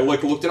the movie, I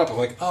like looked it up. I'm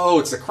like, oh,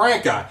 it's the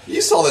Crank guy.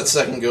 You saw that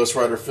second Ghost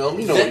Rider film.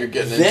 You know what you're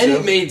getting then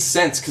into. it made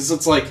sense because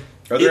it's like,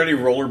 Are there any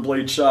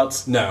rollerblade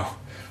shots? no,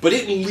 but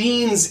it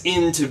leans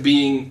into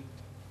being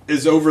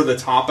as over the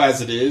top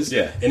as it is.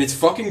 Yeah. And it's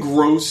fucking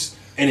gross,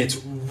 and it's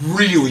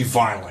really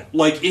violent.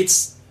 Like,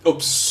 it's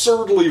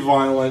absurdly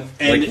violent.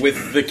 And Like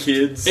with the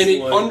kids? and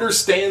it like,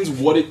 understands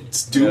what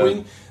it's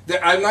doing. Yeah.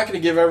 I'm not going to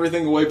give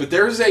everything away, but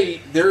there is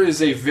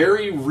a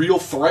very real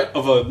threat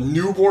of a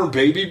newborn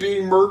baby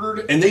being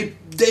murdered, and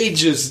they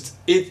just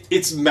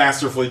it's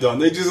masterfully done.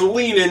 They just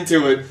lean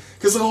into it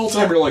because the whole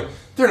time you're like,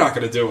 they're not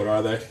going to do it,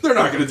 are they? They're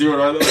not going to do it,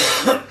 are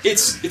they?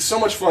 It's so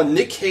much fun.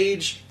 Nick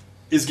Cage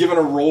is given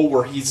a role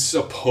where he's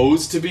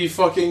supposed to be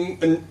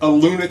fucking a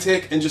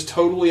lunatic and just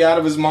totally out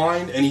of his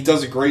mind, and he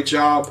does a great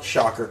job.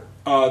 Shocker.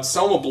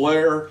 Selma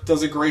Blair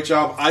does a great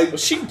job.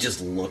 She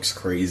just looks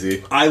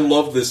crazy. I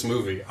love this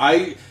movie.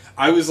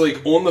 I was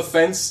like on the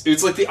fence.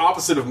 It's like the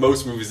opposite of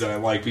most movies that I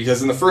like,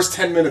 because in the first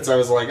 10 minutes I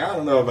was like, I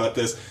don't know about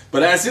this.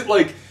 But as it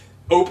like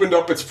opened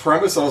up its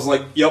premise, I was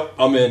like, yep,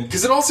 I'm in.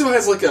 Because it also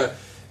has like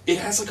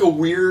a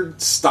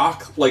weird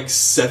stock like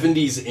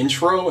 70s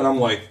intro, and I'm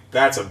like,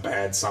 that's a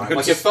bad sign.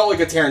 Like it felt like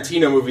a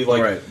Tarantino movie.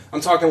 Like Right.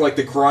 I'm talking like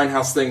the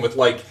Grindhouse thing with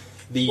like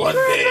the One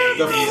day,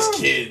 the- these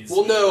kids.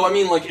 Well, no, I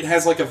mean like it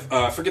has like a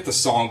I forget the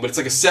song, but it's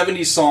like a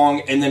 70s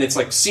song, and then it's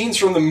like scenes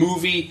from the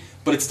movie,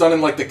 but it's done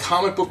in like the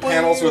comic book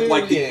panels with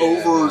like the Yeah.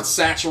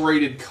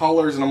 over-saturated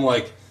colors, and I'm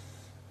like,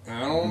 I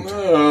don't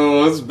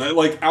know, it's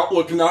like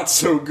outlook not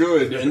so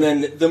good. And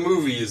then the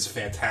movie is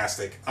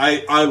fantastic.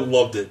 I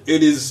loved it.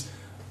 It is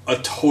a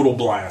total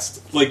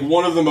blast. Like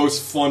one of the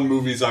most fun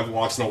movies I've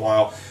watched in a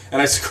while.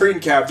 and I screen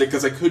capped it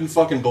because I couldn't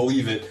fucking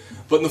believe it.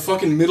 But in the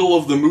fucking middle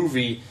of the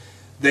movie,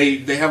 they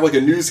have like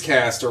a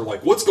newscaster,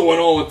 like, what's going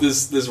on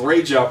with this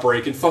rage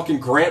outbreak? And fucking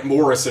Grant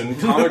Morrison,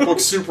 comic book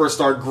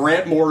superstar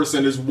Grant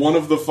Morrison, is one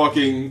of the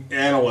fucking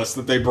analysts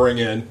that they bring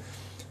in.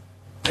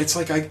 It's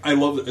like I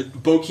love it.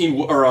 Bokeem,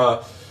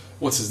 or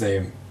what's his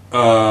name?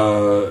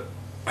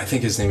 I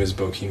think his name is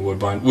Bokeem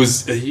Woodbine.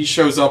 He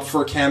shows up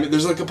for a cameo?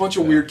 There's like a bunch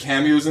of weird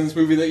cameos in this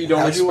movie that you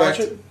don't expect. How'd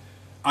you watch it?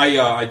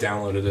 I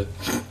downloaded it.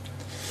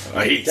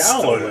 He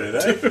downloaded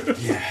it.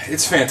 Yeah,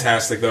 it's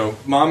fantastic though.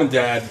 Mom and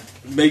Dad,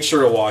 make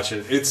sure to watch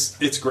it.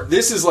 It's great.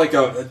 This is like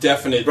a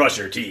definite. Brush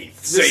your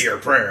teeth, say your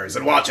prayers,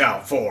 and watch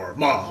out for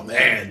Mom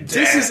and Dad.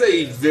 This is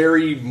a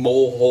very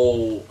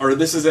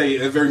this is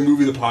a very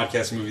movie the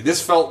podcast movie.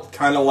 This felt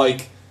kind of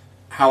like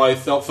how I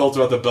felt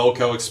about the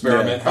Belko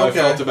experiment. How I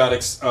felt about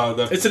it's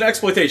an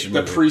exploitation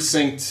movie. The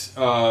Precinct.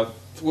 What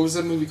was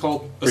that movie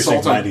called?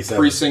 Precinct Assault on 97.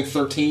 Precinct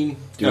 13.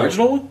 The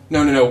original one?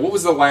 No. What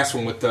was the last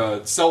one with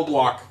the cell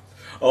block?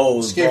 Oh,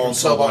 Escape from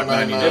Cell Block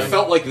 99. It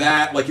felt like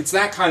that. Like, it's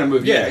that kind of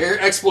movie. Yeah.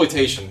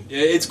 Exploitation.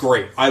 It's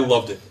great. I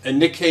loved it. And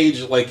Nick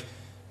Cage, like,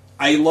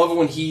 I love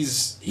when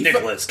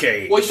Nicolas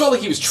Cage. Well, he felt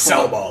like he was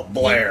trying. Selma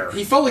Blair.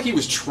 He felt like he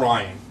was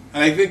trying.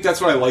 And I think that's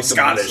what I like the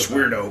Scottish most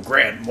about weirdo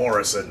Grant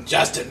Morrison.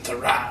 Justin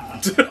Theroux.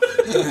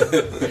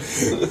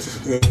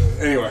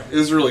 it. Anyway, it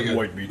was really good.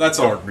 White meat, That's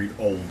all. dark meat,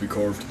 all will be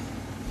carved.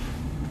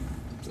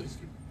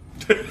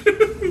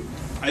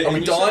 Are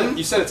we done?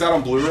 You said it's out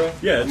on Blu-ray?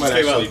 Yeah, it just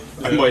came out.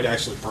 I might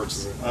actually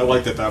purchase it. I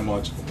liked it that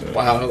much.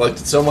 Wow, I liked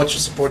it so much to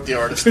support the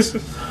artists.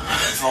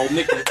 Oh,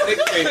 Nick Cage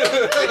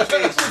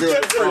is doing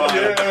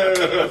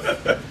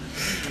it.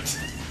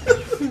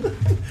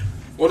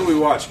 What do we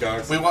watch,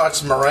 guys? We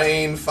watched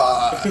Moraine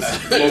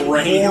 5.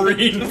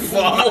 Moraine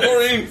 5.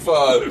 Marine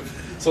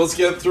 5. So let's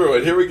get through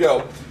it. Here we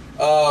go.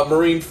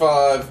 Marine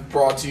 5,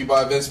 brought to you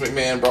by Vince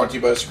McMahon, brought to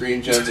you by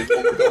Screen Gems, and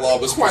Corporate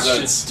Galabas Question.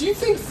 presents. Do you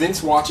think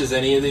Vince watches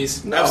any of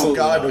these? No, Absolutely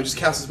God, not. no, he just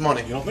counts his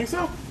money. You don't think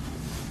so?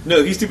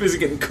 No, he's too busy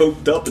getting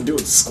coked up and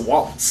doing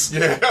squats.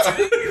 Yeah.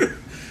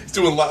 He's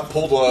doing lap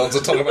pull downs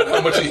and talking about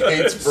how much he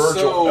hates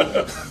Virgil.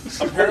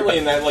 So, apparently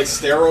in that, like,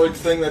 steroid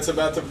thing that's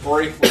about to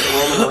break with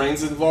Roman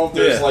Reigns involved,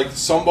 there's, Yeah. like,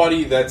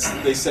 somebody they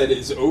said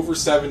is over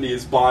 70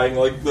 is buying,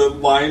 like, the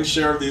lion's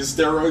share of these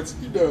steroids.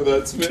 You know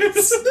that's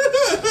Vince.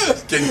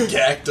 Getting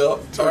gacked up.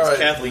 So All it's right.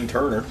 Kathleen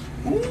Turner.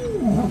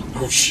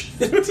 Oh,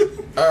 shit.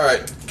 All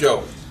right,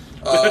 go.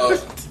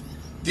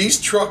 These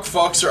truck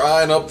fucks are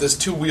eyeing up this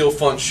two-wheel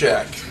fun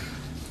shack.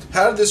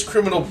 How did this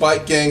criminal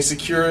bike gang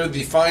secure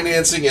the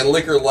financing and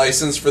liquor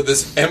license for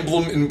this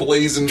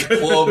emblem-emblazoned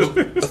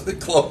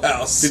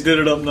clubhouse? He did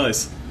it up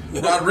nice.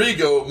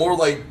 Rodrigo, more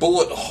like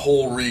bullet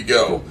hole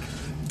Rigo.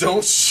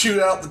 Don't shoot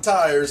out the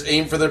tires,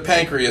 aim for their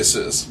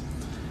pancreases.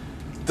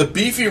 The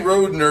beefy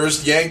road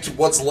nurse yanked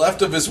what's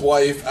left of his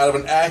wife out of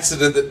an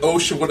accident that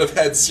OSHA would have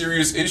had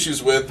serious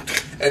issues with,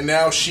 and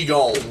now she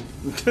gone.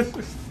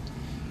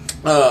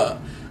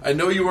 I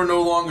know you were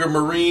no longer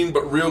Marine,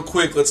 but real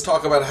quick, let's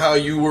talk about how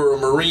you were a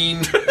Marine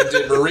and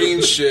did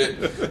Marine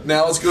shit.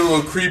 Now let's go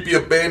to a creepy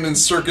abandoned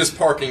circus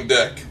parking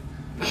deck.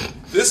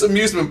 This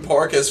amusement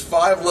park has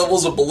 5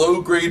 levels of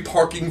below-grade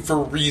parking for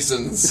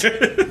reasons.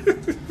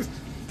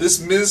 This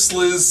Ms.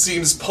 Sliz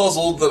seems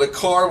puzzled that a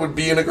car would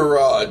be in a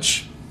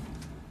garage.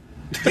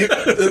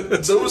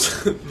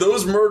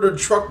 Those murdered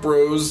truck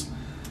bros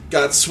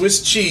got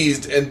Swiss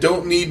cheesed and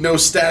don't need no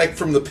static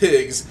from the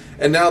pigs,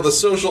 and now the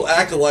social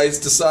acolytes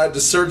decide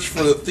to search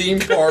for the theme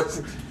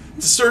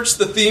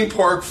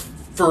park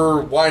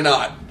for why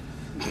not.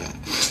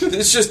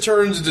 This just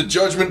turns into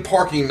Judgment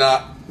parking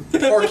night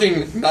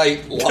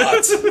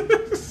lot.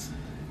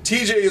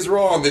 TJ is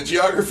wrong. The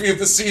geography of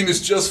the scene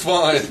is just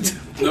fine.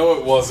 No,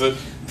 it wasn't.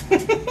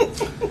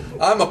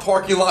 I'm a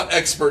parking lot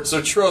expert,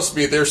 so trust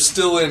me, they're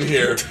still in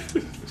here.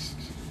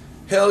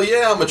 Hell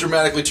yeah, I'm gonna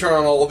dramatically turn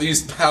on all of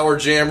these power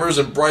jammers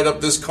and bright up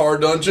this car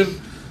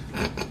dungeon.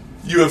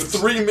 You have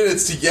 3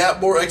 minutes to yap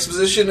more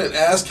exposition and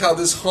ask how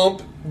this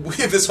hump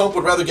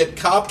would rather get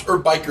copped or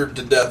bikered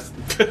to death.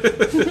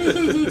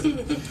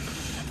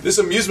 This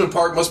amusement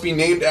park must be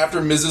named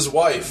after Mrs.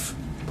 Wife.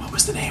 What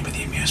was the name of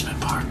the amusement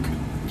park?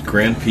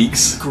 Grand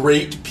Peaks.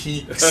 Great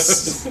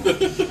Peaks.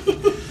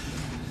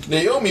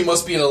 Naomi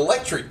must be an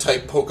electric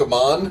type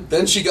Pokemon.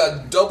 Then she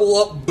got double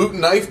up boot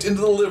knifed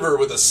into the liver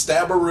with a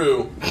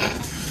stabberoo.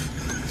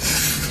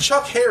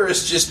 Chuck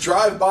Harris just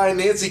drive by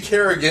Nancy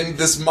Kerrigan,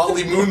 this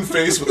Molly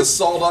Moonface with a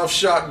sawed-off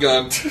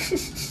shotgun.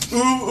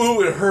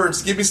 Ooh, it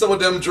hurts. Give me some of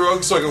them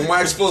drugs so I can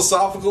wax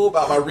philosophical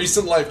about my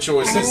recent life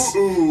choices.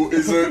 Ooh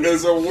is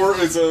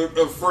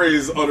a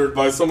phrase uttered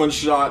by someone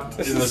shot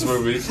in this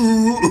movie.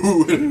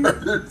 Ooh, it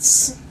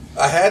hurts.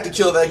 I had to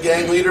kill that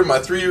gang leader. My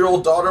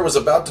 3-year-old daughter was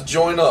about to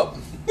join up.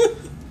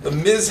 The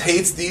Miz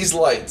hates these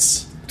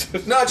lights.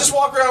 Nah, just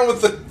walk around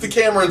with the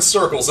camera in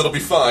circles. It'll be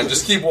fine.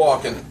 Just keep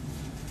walking.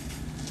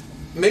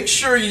 Make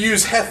sure you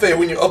use Hefe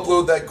when you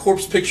upload that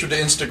corpse picture to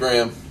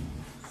Instagram.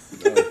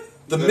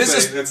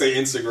 That's a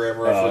Instagram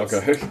reference. Oh,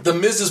 okay. The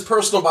Miz's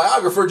personal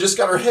biographer just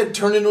got her head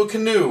turned into a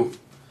canoe.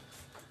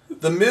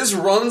 The Miz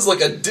runs like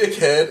a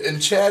dickhead,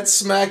 and Chad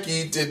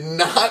Smacky did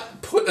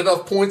not put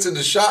enough points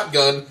into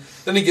Shotgun.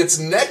 Then he gets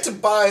necked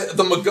by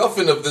the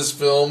MacGuffin of this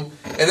film,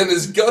 and then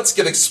his guts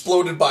get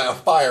exploded by a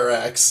fire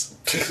axe.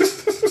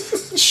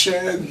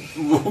 Chad,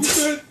 what was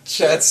that?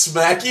 Chad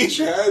Smacky?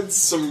 Chad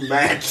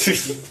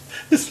Smacky.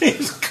 His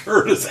name's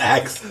Curtis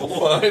Axel.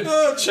 Fine.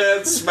 Oh,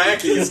 Chad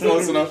Smacky is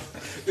close enough.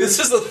 This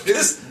is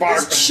this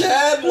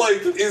Chad,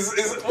 like, is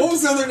what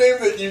was the other name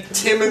that you,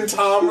 Tim and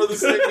Tom are the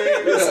same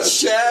name? Is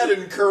Chad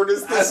and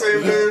Curtis the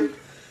same name?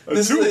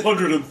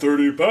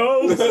 230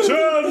 pounds,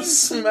 Chad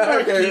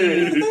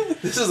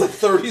Smacky. This is a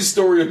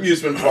 30-story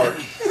amusement park.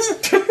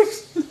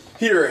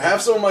 Here,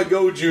 have some of my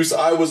Go Juice.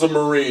 I was a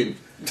Marine.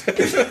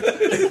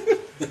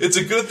 It's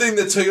a good thing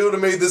that Toyota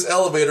made this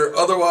elevator,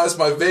 otherwise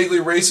my vaguely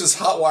racist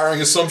hot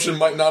wiring assumption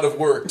might not have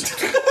worked.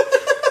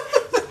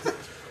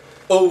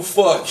 Oh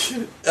fuck.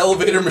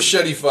 Elevator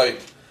machete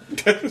fight.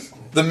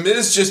 The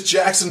Miz just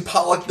Jackson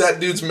Pollock that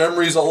dude's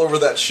memories all over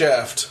that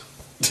shaft.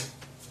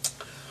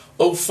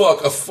 Oh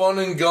fuck, a fun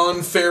and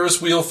gun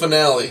Ferris wheel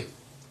finale.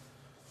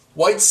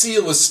 White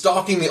Seal is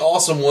stalking the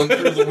Awesome One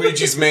through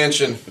Luigi's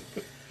mansion.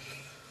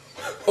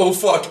 Oh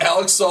fuck,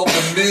 Alex solved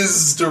the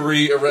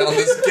misery around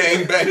this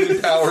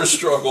gangbanging power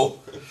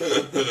struggle.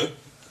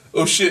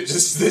 Oh shit,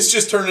 this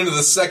just turned into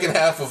the second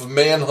half of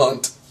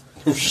Manhunt.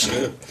 Oh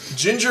shit.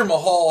 Ginger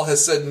Mahal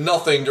has said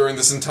nothing during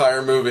this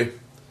entire movie.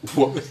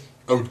 What?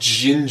 Oh,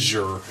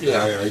 Ginger.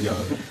 Yeah. I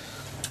got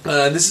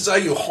it. This is how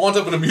you haunt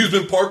up an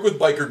amusement park with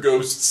biker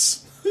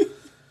ghosts.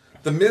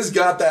 The Miz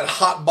got that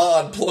hot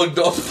bod plugged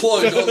on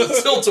the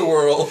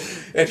tilt-a-whirl,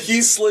 and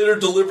Heath Slater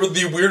delivered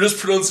the weirdest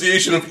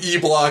pronunciation of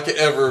E-Block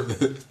ever.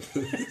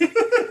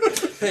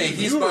 Hey,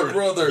 he's my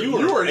brother. You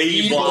were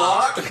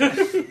E-Block?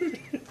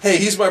 Hey,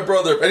 he's my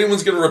brother. If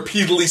anyone's going to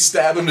repeatedly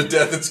stab him to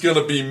death, it's going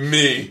to be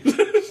me.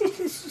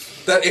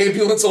 That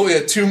ambulance only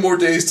had 2 more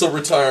days till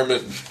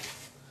retirement.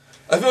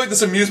 I feel like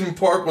this amusement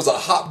park was a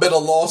hotbed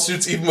of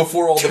lawsuits even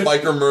before all the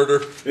biker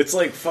murder. It's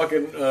like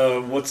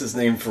fucking, what's his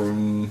name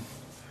from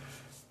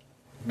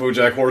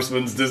BoJack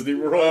Horseman's Disney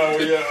World? Oh,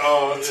 yeah.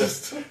 Oh,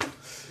 just...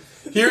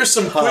 Here's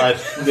some quick...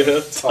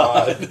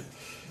 Todd.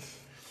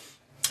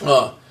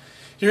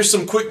 Here's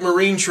some quick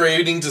marine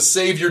trading to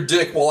save your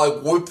dick while I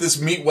whip this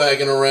meat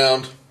wagon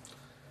around.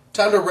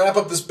 Time to wrap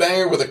up this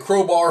banger with a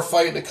crowbar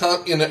fight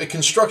in a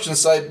construction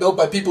site built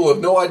by people who have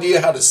no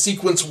idea how to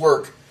sequence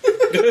work.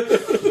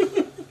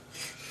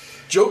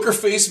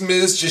 Joker-faced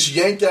Miz just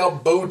yanked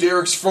out Bo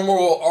Derek's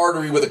femoral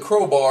artery with a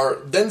crowbar,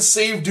 then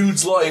saved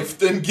dude's life,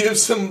 then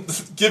gives the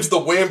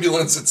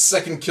wambulance its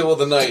second kill of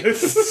the night.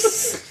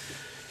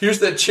 Here's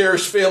that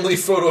cherished family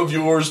photo of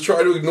yours.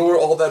 Try to ignore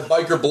all that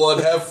biker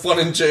blood. Have fun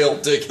in jail,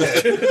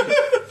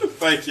 dickhead.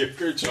 Thank you.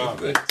 Good job.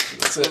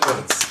 That's it.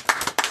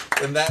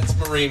 And that's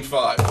Marine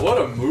 5.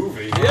 What a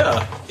movie.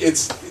 Yeah.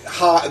 It's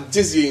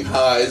dizzying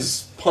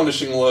highs,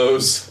 punishing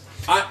lows.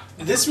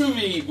 This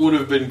movie would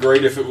have been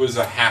great if it was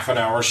a half an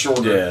hour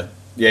shorter. Yeah.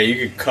 Yeah,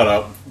 you could cut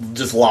out,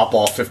 just lop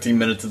off 15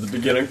 minutes at the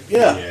beginning.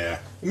 Yeah.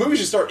 The movie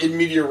should start in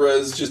media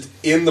res, just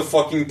in the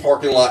fucking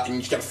parking lot, and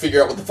you just gotta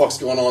figure out what the fuck's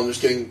going on. They're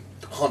just getting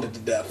haunted to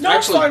death. No,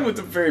 actually, I'm fine with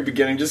the very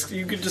beginning.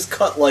 You could just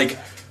cut, like,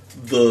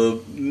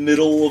 the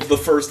middle of the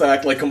first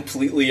act, like,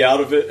 completely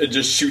out of it, and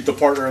just shoot the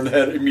partner in the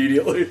head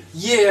immediately.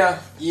 Yeah,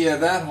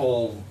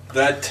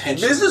 that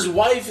tension. Miz's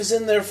wife is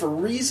in there for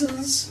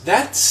reasons.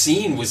 That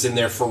scene was in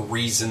there for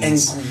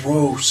reasons. And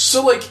gross.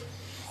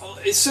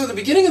 So the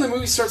beginning of the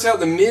movie starts out,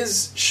 the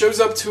Miz shows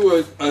up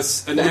to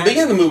the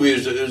beginning of the movie,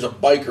 there's a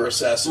biker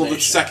assassination. Well,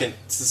 it's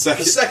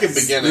the second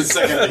beginning. The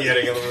second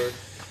beginning of the movie.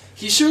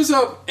 He shows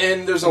up,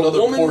 and there's another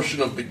woman.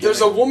 Portion of beginning.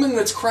 There's a woman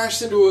that's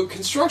crashed into a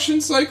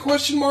construction site? And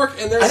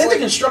there's I think the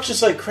construction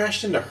site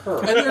crashed into her.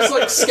 And there's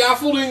like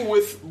scaffolding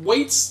with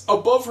weights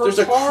above her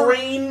There's car.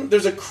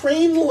 There's a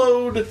crane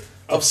load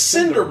of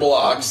cinder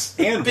blocks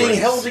and being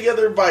bricks. held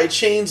together by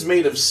chains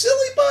made of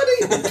silly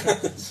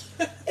buddy.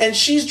 And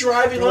she's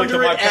driving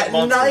under it at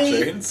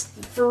night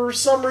for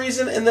some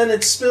reason, and then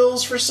it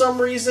spills for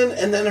some reason,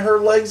 and then her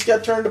legs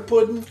got turned to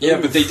pudding. Yeah,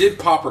 but they did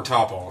pop her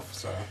top off.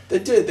 So They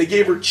did. They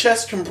gave her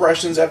chest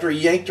compressions after he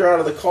yanked her out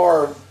of the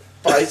car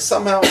by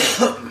somehow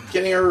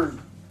getting her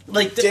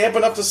damp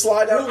enough to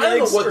slide out. I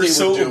don't know what they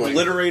were doing.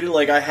 Obliterated,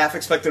 like I half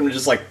expected them to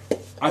just like.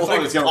 I thought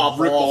it was going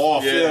to rip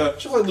off. Yeah.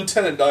 She's like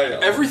Lieutenant Dio.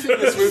 Everything in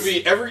this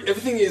movie,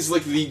 everything is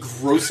like the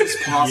grossest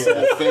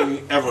possible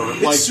thing ever.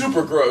 Like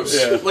super gross.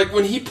 Yeah. Like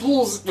when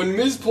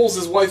Miz pulls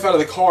his wife out of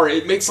the car,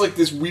 it makes like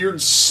this weird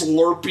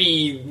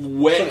slurpy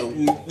wet.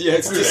 Yeah,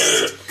 it's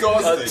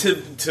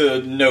disgusting.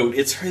 To note,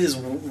 it's his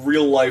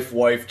real life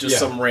wife, just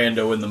some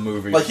rando in the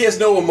movie. Like he has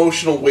no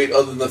emotional weight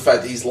other than the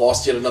fact that he's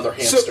lost yet another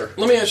hamster. So,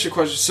 let me ask you a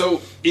question.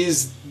 So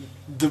is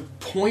the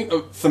point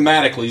of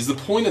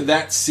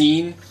that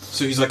scene?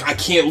 So he's like, I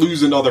can't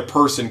lose another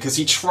person, because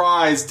he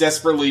tries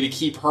desperately to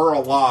keep her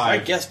alive. I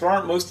guess, but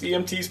aren't most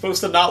EMTs supposed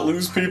to not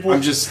lose people?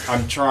 I'm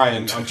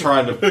trying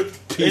to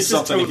piece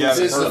something together.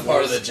 This is a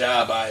part of the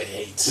job I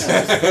hate.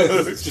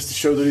 It's just to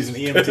show that he's an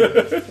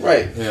EMT.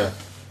 Right. Yeah.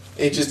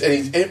 It just,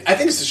 and I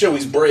think it's to show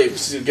he's brave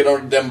to get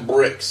on them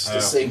bricks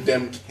to save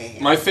them cans.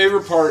 My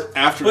favorite part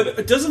after...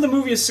 But doesn't the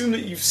movie assume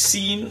that you've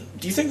seen...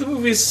 Do you think the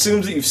movie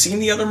assumes that you've seen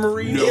the other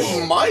Marines? No,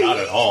 it might. Not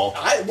at all.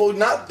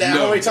 Not that.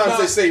 No, How many times not-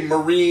 they say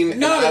Marine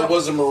and I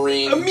was a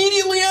Marine?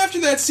 Immediately after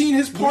that scene,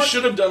 his We part...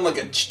 should have done like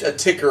a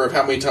ticker of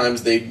how many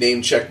times they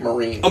name check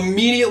Marine.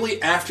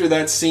 Immediately after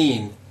that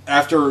scene,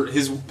 after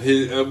his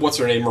what's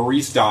her name,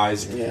 Maurice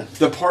dies,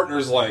 the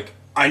partner's like,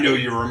 I know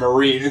you're a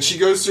Marine. And she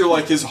goes through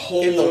like his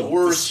whole... In the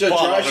worst spot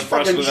on the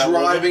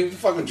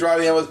fucking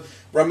driving. I was...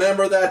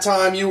 Remember that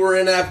time you were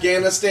in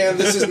Afghanistan?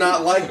 This is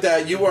not like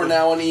that. You are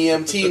now an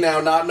EMT now,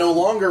 no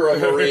longer a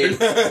Marine.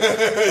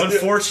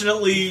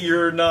 Unfortunately,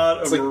 you're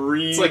not a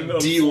Marine. It's like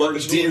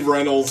D.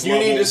 Reynolds. You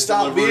need to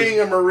stop being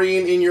a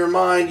Marine in your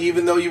mind,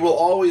 even though you will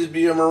always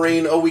be a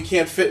Marine. Oh, we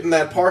can't fit in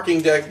that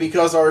parking deck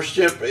because our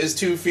ship is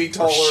 2 feet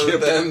taller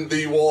than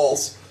the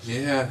walls.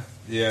 Yeah.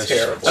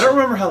 Terrible. I don't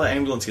remember how the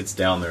ambulance gets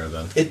down there,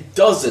 then. It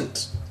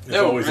doesn't.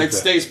 No, it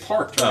stays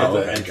parked. Right? Oh, the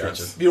okay,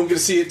 entrance. gotcha. You don't get to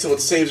see it till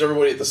it saves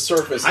everybody at the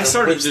surface. I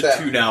started to to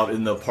tune out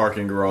in the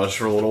parking garage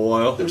for a little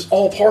while. It was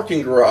all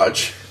parking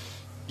garage.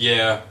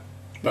 Yeah.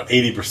 About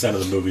 80% of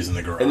the movies in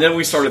the garage. And then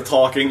we started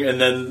talking,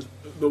 and then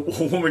the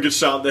woman gets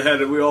shot in the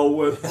head, and we all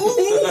went,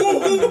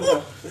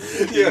 ooh!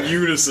 In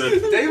unison.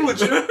 They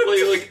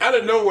legitimately, like, out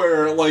of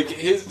nowhere, like,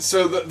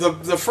 so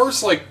the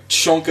first, like,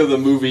 chunk of the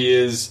movie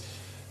is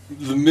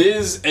The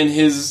Miz and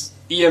his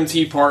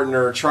EMT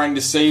partner trying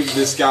to save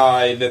this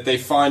guy that they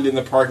find in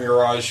the parking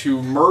garage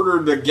who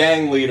murdered the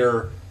gang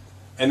leader,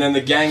 and then the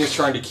gang is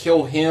trying to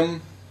kill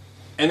him,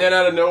 and then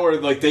out of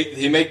nowhere, like,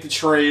 they make the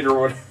trade or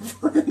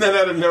whatever, and then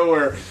out of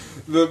nowhere,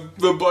 the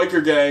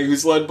biker gang,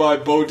 who's led by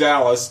Bo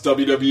Dallas,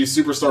 WWE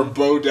superstar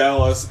Bo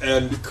Dallas,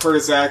 and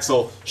Curtis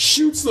Axel,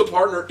 shoots the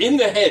partner in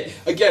the head.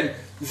 Again,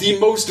 the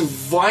most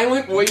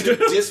violent way to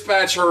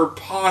dispatch her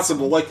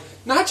possible. Like,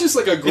 not just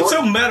like a... It's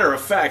so matter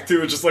of fact,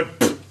 too. It's just like...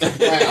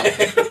 Wow.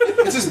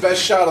 It's his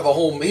best shot of the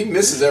whole... He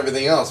misses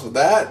everything else, but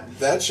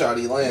that shot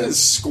he It's lands.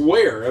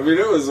 square. I mean,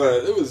 it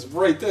was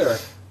right there.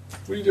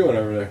 What are you doing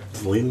over there?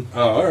 Lean.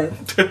 Oh, all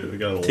right. we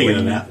got Taking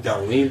a nap.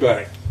 Gotta lean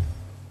back.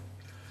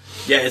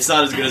 Yeah, it's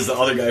not as good as the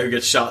other guy who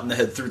gets shot in the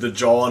head through the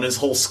jaw and his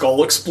whole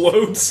skull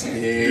explodes.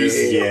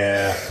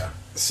 Yeah.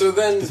 So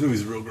then... This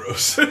movie's real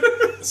gross.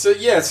 So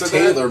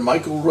Taylor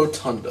Michael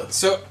Rotunda.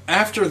 So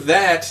after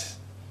that,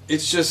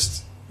 it's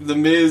just The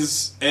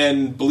Miz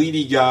and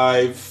Bleedy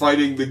Guy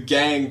fighting the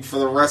gang for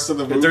the rest of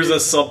the movie. There's a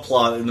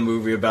subplot in the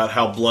movie about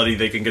how bloody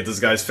they can get this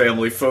guy's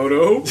family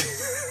photo.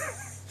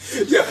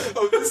 Yeah,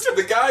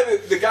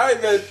 the guy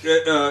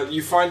that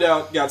you find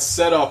out got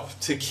set up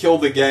to kill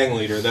the gang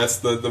leader. That's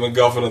the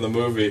MacGuffin of the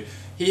movie.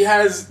 He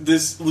has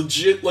this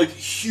legit, like,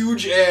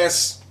 huge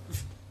ass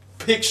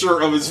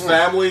picture of his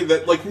family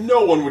that, like,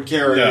 no one would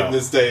carry in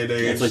this day and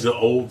age. It's like the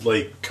old,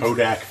 like,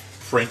 Kodak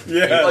print.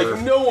 Yeah.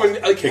 Like, no one,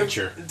 like,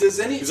 Picture. Does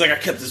any... He's like, I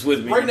kept this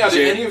with me. Right now,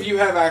 do any of you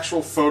have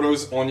actual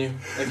photos on you?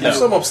 Like, There's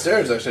some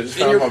upstairs, actually. I just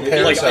found them on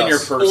parents' like, in your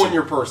house. person. on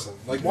your person.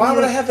 Like, Why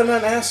would I have them on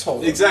an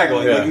asshole?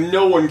 Exactly. Yeah. Like,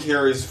 no one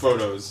carries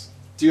photos.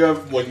 Do you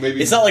have, like,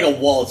 maybe... It's not like a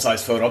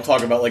wallet-sized photo. I'm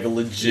talking about, like, a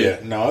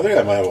legit... Yeah, no, I think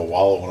I might have a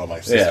wallet one of my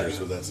sisters,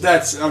 but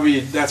That's, I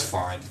mean, that's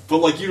fine. But,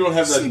 like, you don't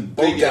have See that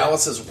Bo big...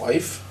 Dallas's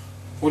wife?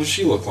 What does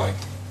she look like?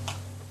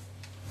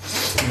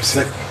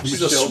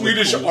 She's a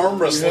Swedish arm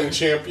wrestling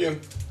champion.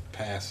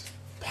 Pass.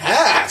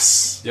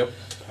 Pass! Yep.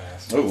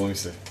 Pass. Oh, let me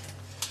see.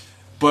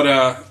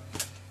 But,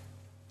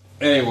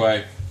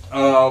 anyway...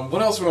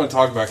 what else we want to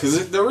talk about?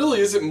 Because there really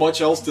isn't much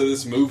else to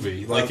this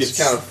movie. Like,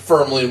 It's kind of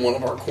firmly in one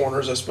of our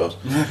corners, I suppose.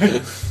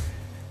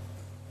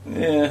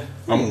 Yeah.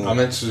 I'm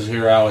interested to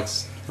hear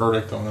Alex's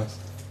verdict on this.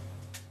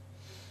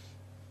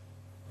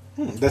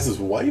 that's his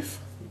wife?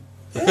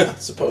 Yeah,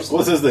 supposedly.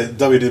 Well, it says that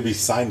WWE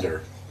signed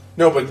her.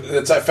 No,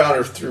 but I found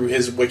her through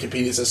his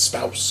Wikipedia as a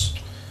spouse.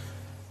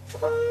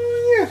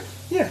 Yeah.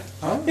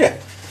 Yeah.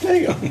 There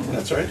you go.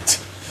 That's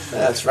right.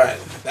 That's right.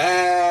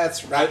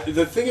 That's right.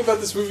 The thing about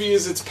this movie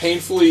is it's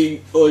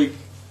painfully, like,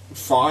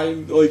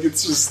 fine. Like,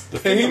 it's just The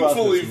thing about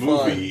painfully this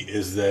fine. movie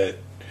is that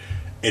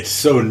it's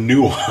so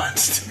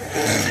nuanced.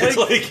 It's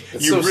like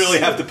It's you so really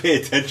sim- have to pay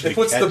attention. It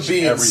puts to the catch B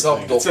in everything.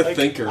 subtle. It's a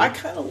thinker. I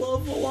kind of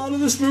love a lot of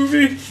this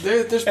movie.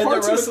 There's And the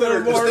parts rest of it that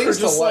of them are are things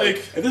to just like.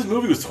 If this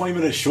movie was 20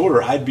 minutes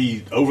shorter, I'd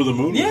be over the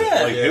moon. with it.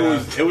 Yeah. Like,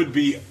 Yeah. it would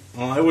be.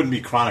 Well, it wouldn't be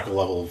Chronicle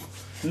level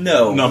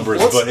No. numbers,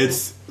 What's- but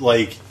it's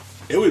like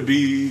it would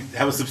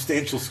have a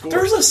substantial score.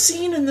 There's a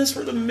scene in this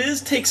where the Miz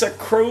takes a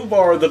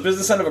crowbar, the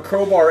business end of a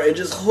crowbar, and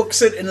just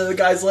hooks it into the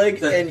guy's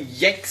leg and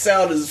yanks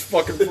out his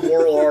fucking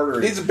femoral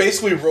artery. He's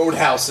basically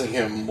roadhousing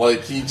him.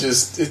 Like, he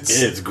just...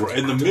 It's great,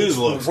 and the Miz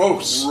looks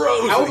gross.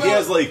 gross. How Like, he about-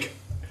 has like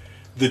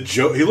the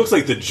He looks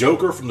like the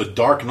Joker from the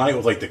Dark Knight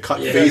with like the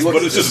cut Yeah, face, he looks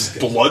but it's just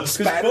blood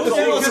spatter. Bo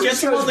Dallas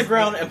gets him on the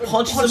ground and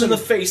punches him in the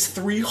face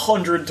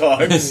 300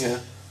 times. Yeah.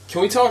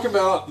 Can we talk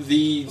about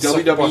the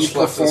Sucker WWE punch left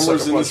and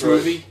performers sucker in this punch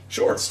right. movie?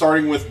 Sure.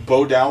 Starting with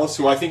Bo Dallas,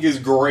 who I think is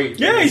great.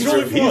 Yeah, he's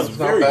really fun.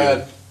 Not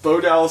bad. Bo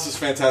Dallas is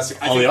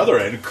fantastic. On the other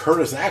end,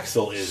 Curtis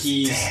Axel is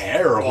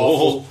terrible.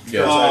 Awful.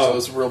 Yeah, That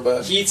was real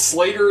bad. Heath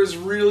Slater is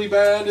really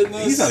bad in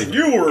this. He's not even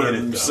you were in it,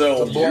 though.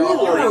 himself.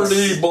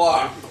 Bloody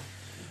block.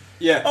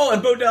 Yeah. Oh,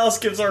 and Bo Dallas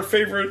gives our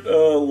favorite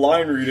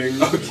line reading.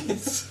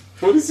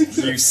 What is he?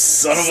 You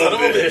son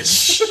of a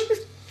bitch.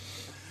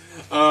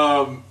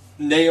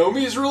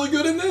 Naomi is really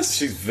good in this.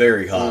 She's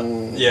very hot.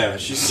 Yeah,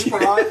 she's super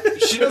hot.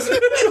 She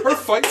doesn't. Her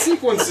fight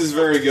sequence is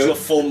very She's a good.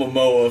 full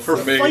Momoa for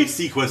Her me. fight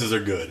sequences are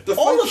good.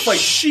 All the fight,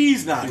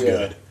 she's not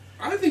good.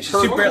 I think she's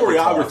Her super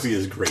choreography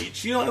is great.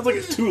 She has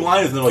like 2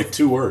 lines and they're like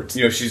 2 words.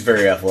 You know, she's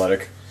very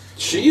athletic.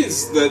 She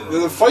is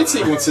the fight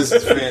sequences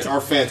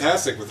are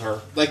fantastic with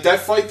her. Like that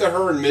fight that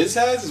her and Miz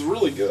has is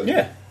really good.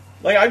 Yeah.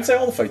 Like, I'd say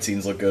all the fight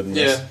scenes look good in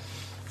this. Yeah.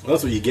 Well,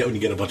 that's what you get when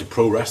you get a bunch of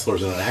pro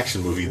wrestlers in an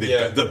action movie.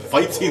 Yeah. The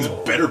fight scenes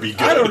better be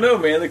good. I don't know,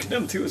 man. The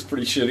Condemned 2 is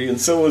pretty shitty, and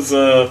so was,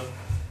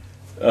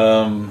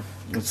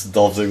 what's the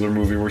Dolph Ziggler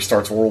movie where he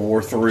starts World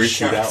War III?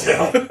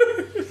 Shootout.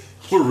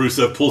 Where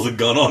Rusev pulls a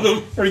gun on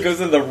him. Where he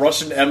goes into the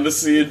Russian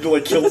embassy and,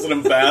 like, kills an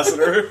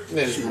ambassador. And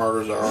he just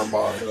murders our own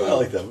body. I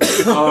like that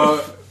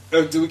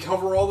movie. Do we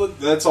cover all the?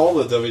 That's all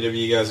the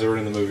WWE guys that were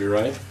in the movie,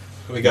 right?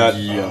 We got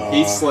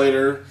Heath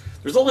Slater.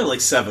 There's only, like,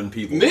 7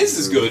 people. Miz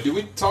is good. Did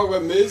we talk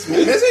about Miz?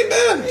 Miz ain't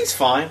bad. He's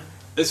fine.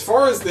 As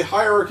far as the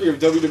hierarchy of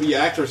WWE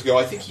actors go,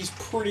 I think he's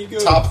pretty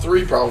good. Top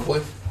 3,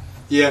 probably.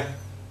 Yeah.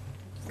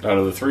 Out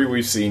of the 3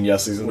 we've seen,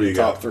 yes, he's in What do the you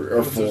top got? 3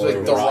 or 4. There's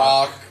like The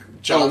Rock,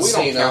 John we don't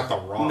Cena. count The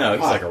Rock. No,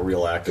 he's like a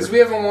real actor. Because we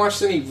haven't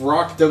watched any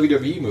Rock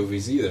WWE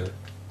movies either.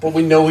 But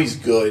we know he's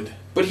good.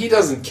 But he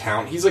doesn't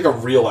count. He's like a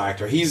real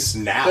actor. He's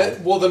now.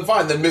 Well, then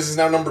fine. Then Miz is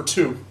now number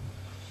 2.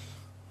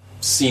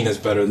 Cena's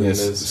better than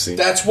Yes, Miz. seen.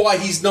 That's why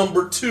he's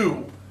number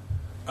 2.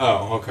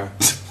 Oh, okay.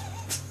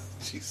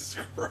 Jesus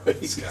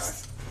This Christ. guy.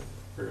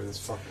 Where are his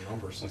fucking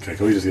numbers? Okay,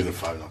 can we just get a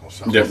 5 knuckle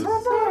shot? Yep.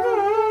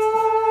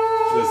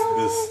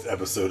 This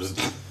episode is.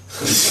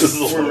 This is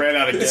We ran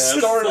out of It gas.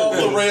 started off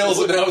the rails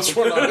and now it's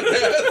run out of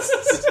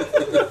gas.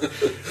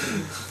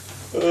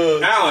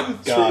 Alan.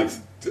 Gogs.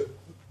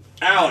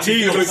 Alan.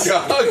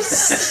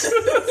 Gogs.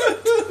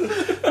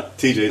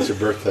 TJ, it's your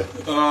birthday.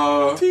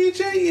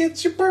 TJ,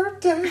 it's your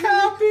birthday.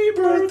 Happy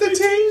birthday,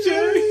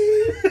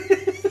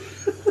 TJ.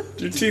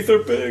 Your teeth are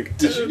big.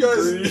 Did you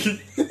guys?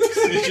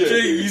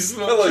 TJ, you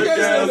smell Did like you guys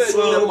know gas.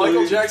 that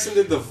Michael Jackson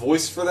did the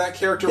voice for that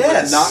character,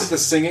 Yes. but not the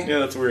singing? Yeah,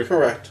 that's weird.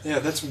 Correct. Yeah,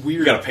 that's weird.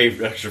 You gotta pay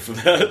extra for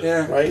that.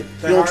 Yeah, Right? You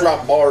They don't are-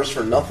 drop bars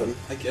for nothing.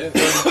 I guess.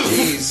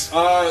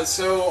 Jeez.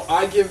 So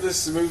I give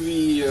this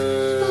movie.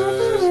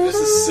 This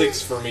is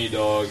 6 for me,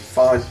 dog.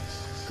 Fine.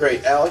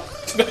 Great. Alec?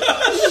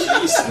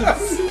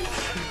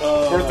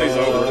 Birthday's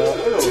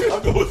over. I'll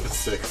go with the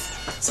 6.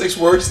 6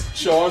 words.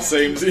 Sean,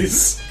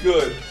 samesies.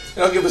 Good.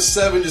 And I'll give a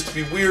 7 just to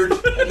be weird,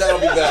 and that'll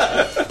be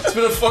that. It's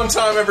been a fun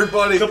time,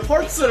 everybody. The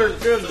parts that are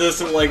good in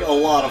this are like a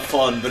lot of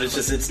fun, but it's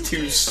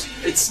too.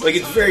 It's like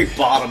it's very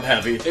bottom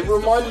heavy. It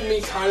reminded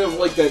me kind of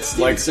like that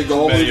Steven Like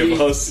Seagal many movie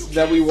of us.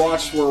 that we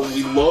watched, where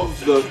we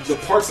loved the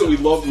parts that we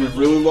loved, we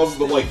really loved,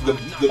 but like the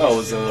Oh,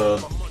 it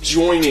was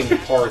joining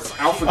parts.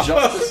 Alfred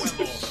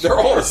Justice. They're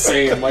all the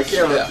same. I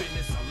can't remember.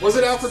 Yeah. Was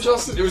it Alfred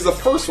Justice? It was the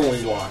first one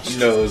we watched.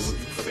 no, it was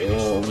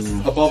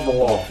Above the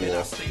Law.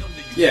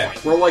 Yeah,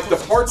 where like the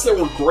parts that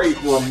were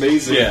great were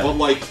amazing, Yeah. but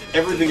like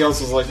everything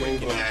else was like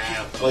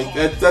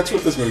that's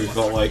what this movie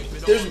felt like.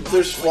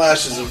 There's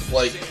flashes of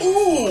like,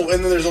 ooh,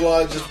 and then there's a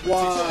lot of just,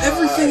 why?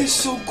 Everything is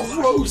so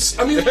gross.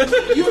 I mean,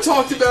 you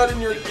talked about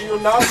in your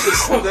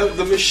notes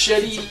the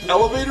machete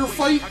elevator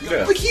fight.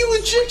 Yeah. Like he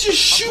legit just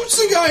shoots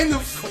a guy in the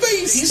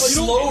face. He Like,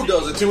 slow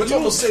does it too. It's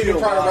almost Saving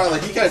Private Ryan.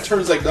 Like he kind of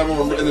turns like that one,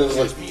 and then it's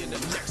like,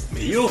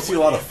 You don't see a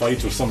lot of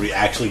fights where somebody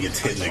actually gets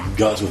hit in the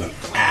guts with an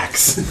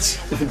axe.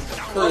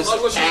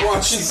 unless you're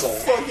watching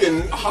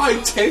fucking high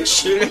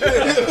tension.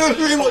 I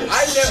mean, like,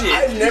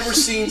 I've never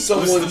seen was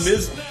someone. the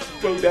Miz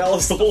Bo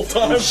Dallas the whole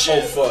time.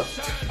 Oh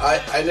fuck!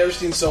 I never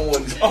seen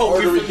someone Oh,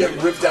 we artery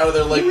get ripped out of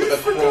their leg with a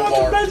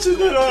crowbar. Mention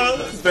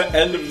that the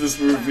end of this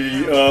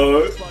movie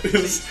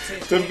is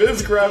the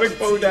Miz grabbing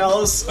Bo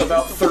Dallas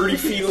about 30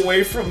 feet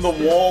away from the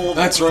wall of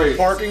That's the right.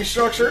 parking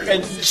structure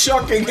and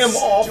chucking him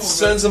off. Of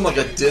Sends him like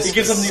a disc. He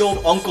gives him the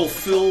old Uncle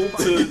Phil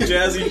to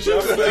Jazzy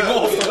Jeff thing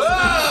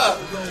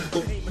off.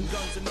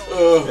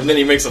 And then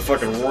he makes a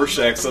fucking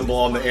Rorschach symbol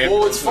on the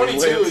ambulance. Well, what's funny,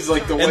 when he too, lands. is,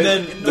 like, the way- And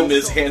then the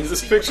Miz hands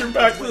this picture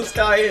back to this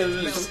guy and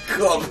it's just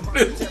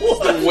covered in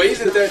blood. the way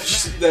that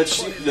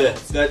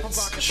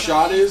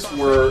shot is,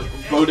 where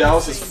Bo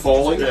Dallas is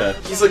falling, Yeah.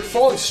 he's like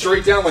falling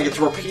straight down like a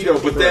torpedo.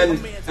 But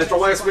then at the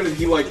last minute,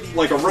 he like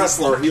a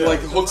wrestler, he like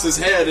hooks his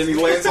head and he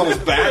lands on his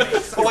back.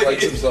 But like,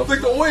 Bites himself.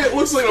 like the way it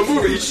looks like in a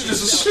movie, he should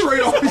just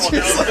straight off. He's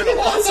just like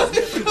awesome.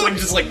 It's like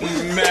just like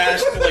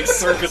mashed like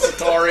Circus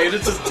Atari and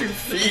it's just 2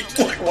 feet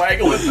like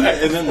waggling back.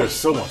 And then there's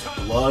so much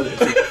blood.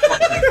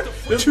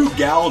 There's 2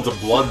 gallons of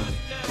blood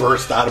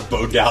burst out of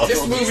Bo Dallas.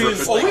 This movie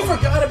is like... we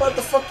forgot about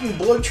the fucking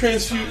blood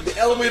transfusion, the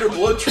elevator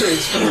blood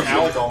transfusion.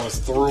 Alec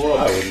almost threw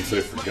I up. wouldn't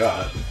say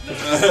forgot.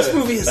 This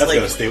movie is That's like...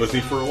 gonna stay with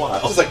me for a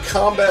while. It's like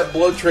combat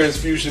blood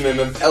transfusion in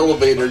an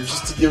elevator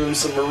just to give him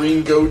some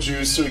marine go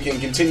juice so he can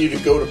continue to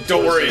go to...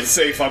 Don't worry, it's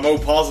safe. I'm O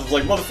positive.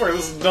 Like, motherfucker,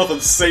 this is nothing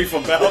safe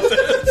about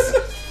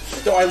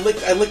this. No, I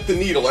licked the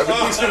needle.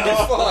 Everything's gonna be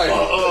fine.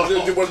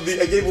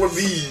 I gave one of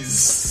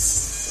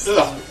these.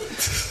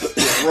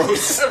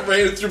 Gross. I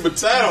ran it through my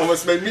That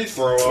almost made me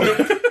throw up.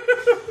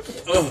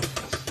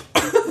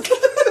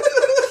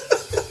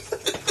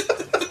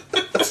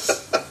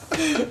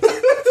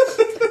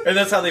 And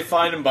that's how they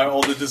find him, by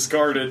all the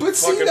discarded But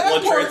see, fucking that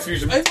blood part,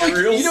 transfusion and, like,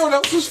 materials. you know what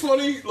else was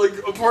funny? Like,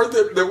 a part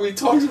that we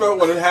talked about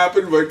when it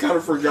happened, but kind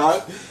of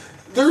forgot.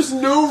 There's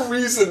no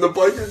reason the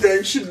biker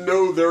gang should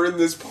know they're in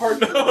this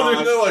parking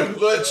lot. They're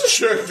like, let's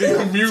check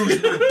the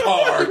amusement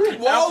park.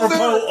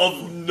 Apropos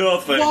of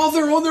nothing. While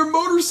they're on their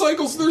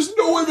motorcycles, there's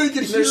no way they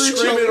can hear They're each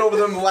screaming other. over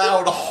them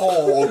loud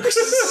hogs.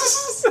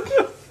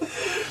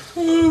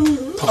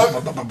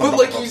 But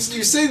like you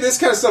say this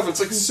kind of stuff, it's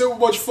like so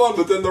much fun.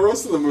 But then the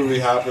rest of the movie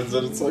happens,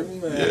 and it's like,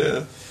 man.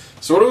 Yeah.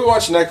 So what do we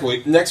watch next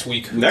week? Next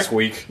week. Next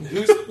week.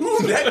 Whose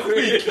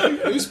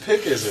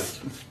pick is it?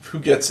 Who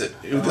gets it?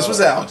 This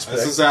was Alex' pick.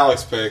 This is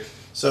Alex's pick.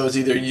 So it's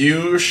either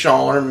you,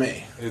 Sean, or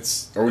me.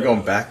 It's. Are we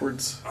going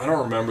backwards? I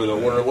don't remember the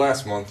order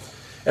last month.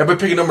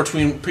 Everybody pick a number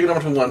between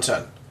 1 and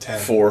 10. 10.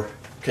 4.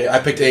 Okay, I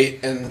picked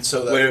 8, and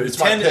so that Wait, it's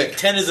my 10, pick.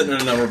 10 isn't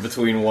a number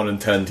between 1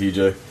 and 10,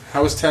 TJ.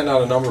 How is 10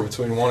 not a number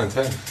between 1 and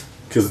 10?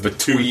 Because the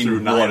 2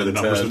 through 9 1 are the and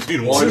numbers 10.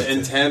 between 1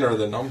 and 10 are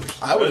the numbers.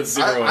 I would It's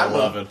 0 and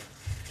 11.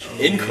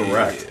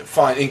 Incorrect.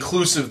 Fine,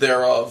 inclusive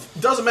thereof.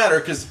 Doesn't matter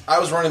because I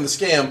was running the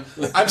scam.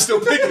 I'm still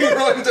picking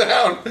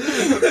Rundown.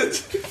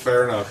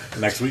 Fair enough.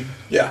 Next week.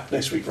 Yeah,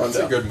 next week It's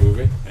a Rundown. good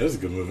movie. It is a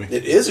good movie.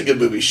 It is a good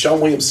movie. Sean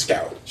William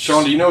Scout.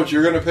 Sean, do you know what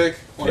you're gonna pick?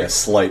 What? Yeah,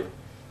 slight.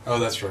 Oh,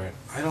 that's right.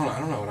 I don't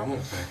know what I'm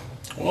gonna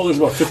pick. Well, there's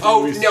about 50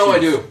 Oh, movies to no, I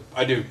choose. do.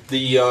 I do.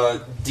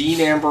 The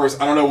Dean Ambrose,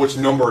 I don't know which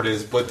number it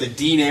is, but the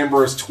Dean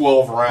Ambrose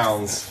 12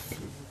 rounds.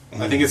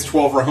 I think it's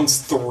 12 rounds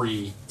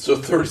 3. So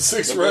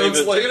 36 I believe rounds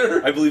it's-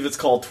 later. I believe it's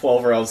called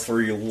 12 rounds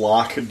 3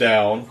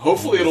 Lockdown.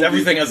 Hopefully it'll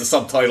Everything be, has a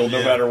subtitle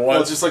no matter what.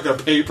 Well, just like their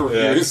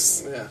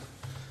pay-per-views. Yeah.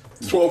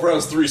 12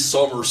 rounds 3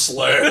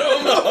 SummerSlam.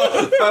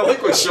 I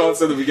like what Sean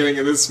said at the beginning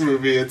of this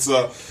movie. It's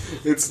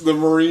the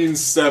Marine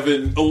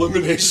 7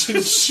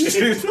 Elimination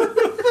Chamber.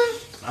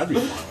 I'd be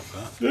fine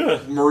with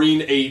that.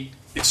 Marine 8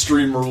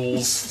 Extreme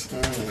Rules.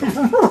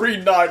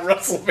 Marine 9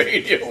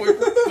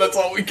 WrestleMania. That's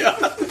all we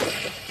got.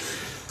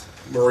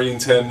 Marine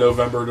 10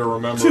 November to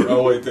Remember.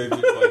 Oh, wait, they do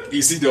like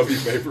ECW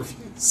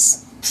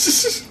pay-per-views.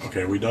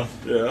 Okay, are we done?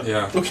 Yeah.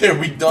 Yeah. Okay, are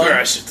we done?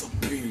 Crash at the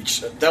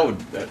beach. You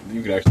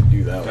could actually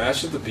do that one.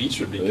 Bash at the Beach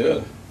would be Yeah.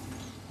 good.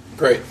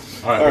 Great.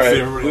 All right, All we'll right,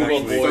 see everybody move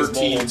next on, week. boys.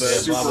 13 Ball bed.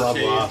 Super Blah, blah,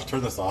 Cave. blah.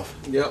 Turn this off.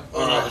 Yep.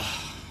 All right.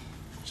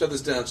 Shut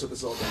this down. Shut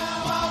this all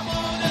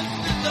down.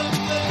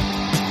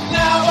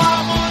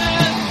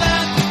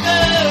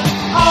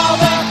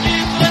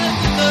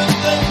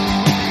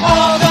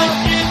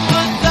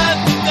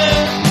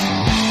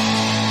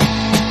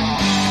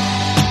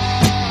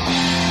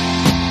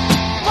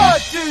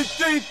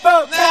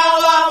 Now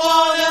I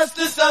want us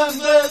to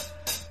sunburst.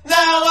 Now I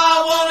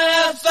want to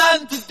have fun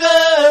to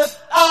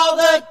death. All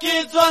the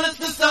kids want us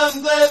to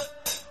sunburst.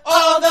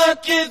 All the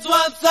kids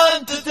want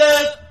sun to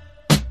death.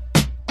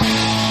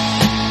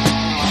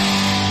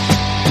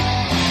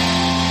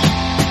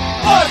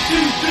 1, 2,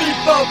 3,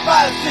 4,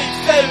 5,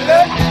 6, 7,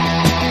 8.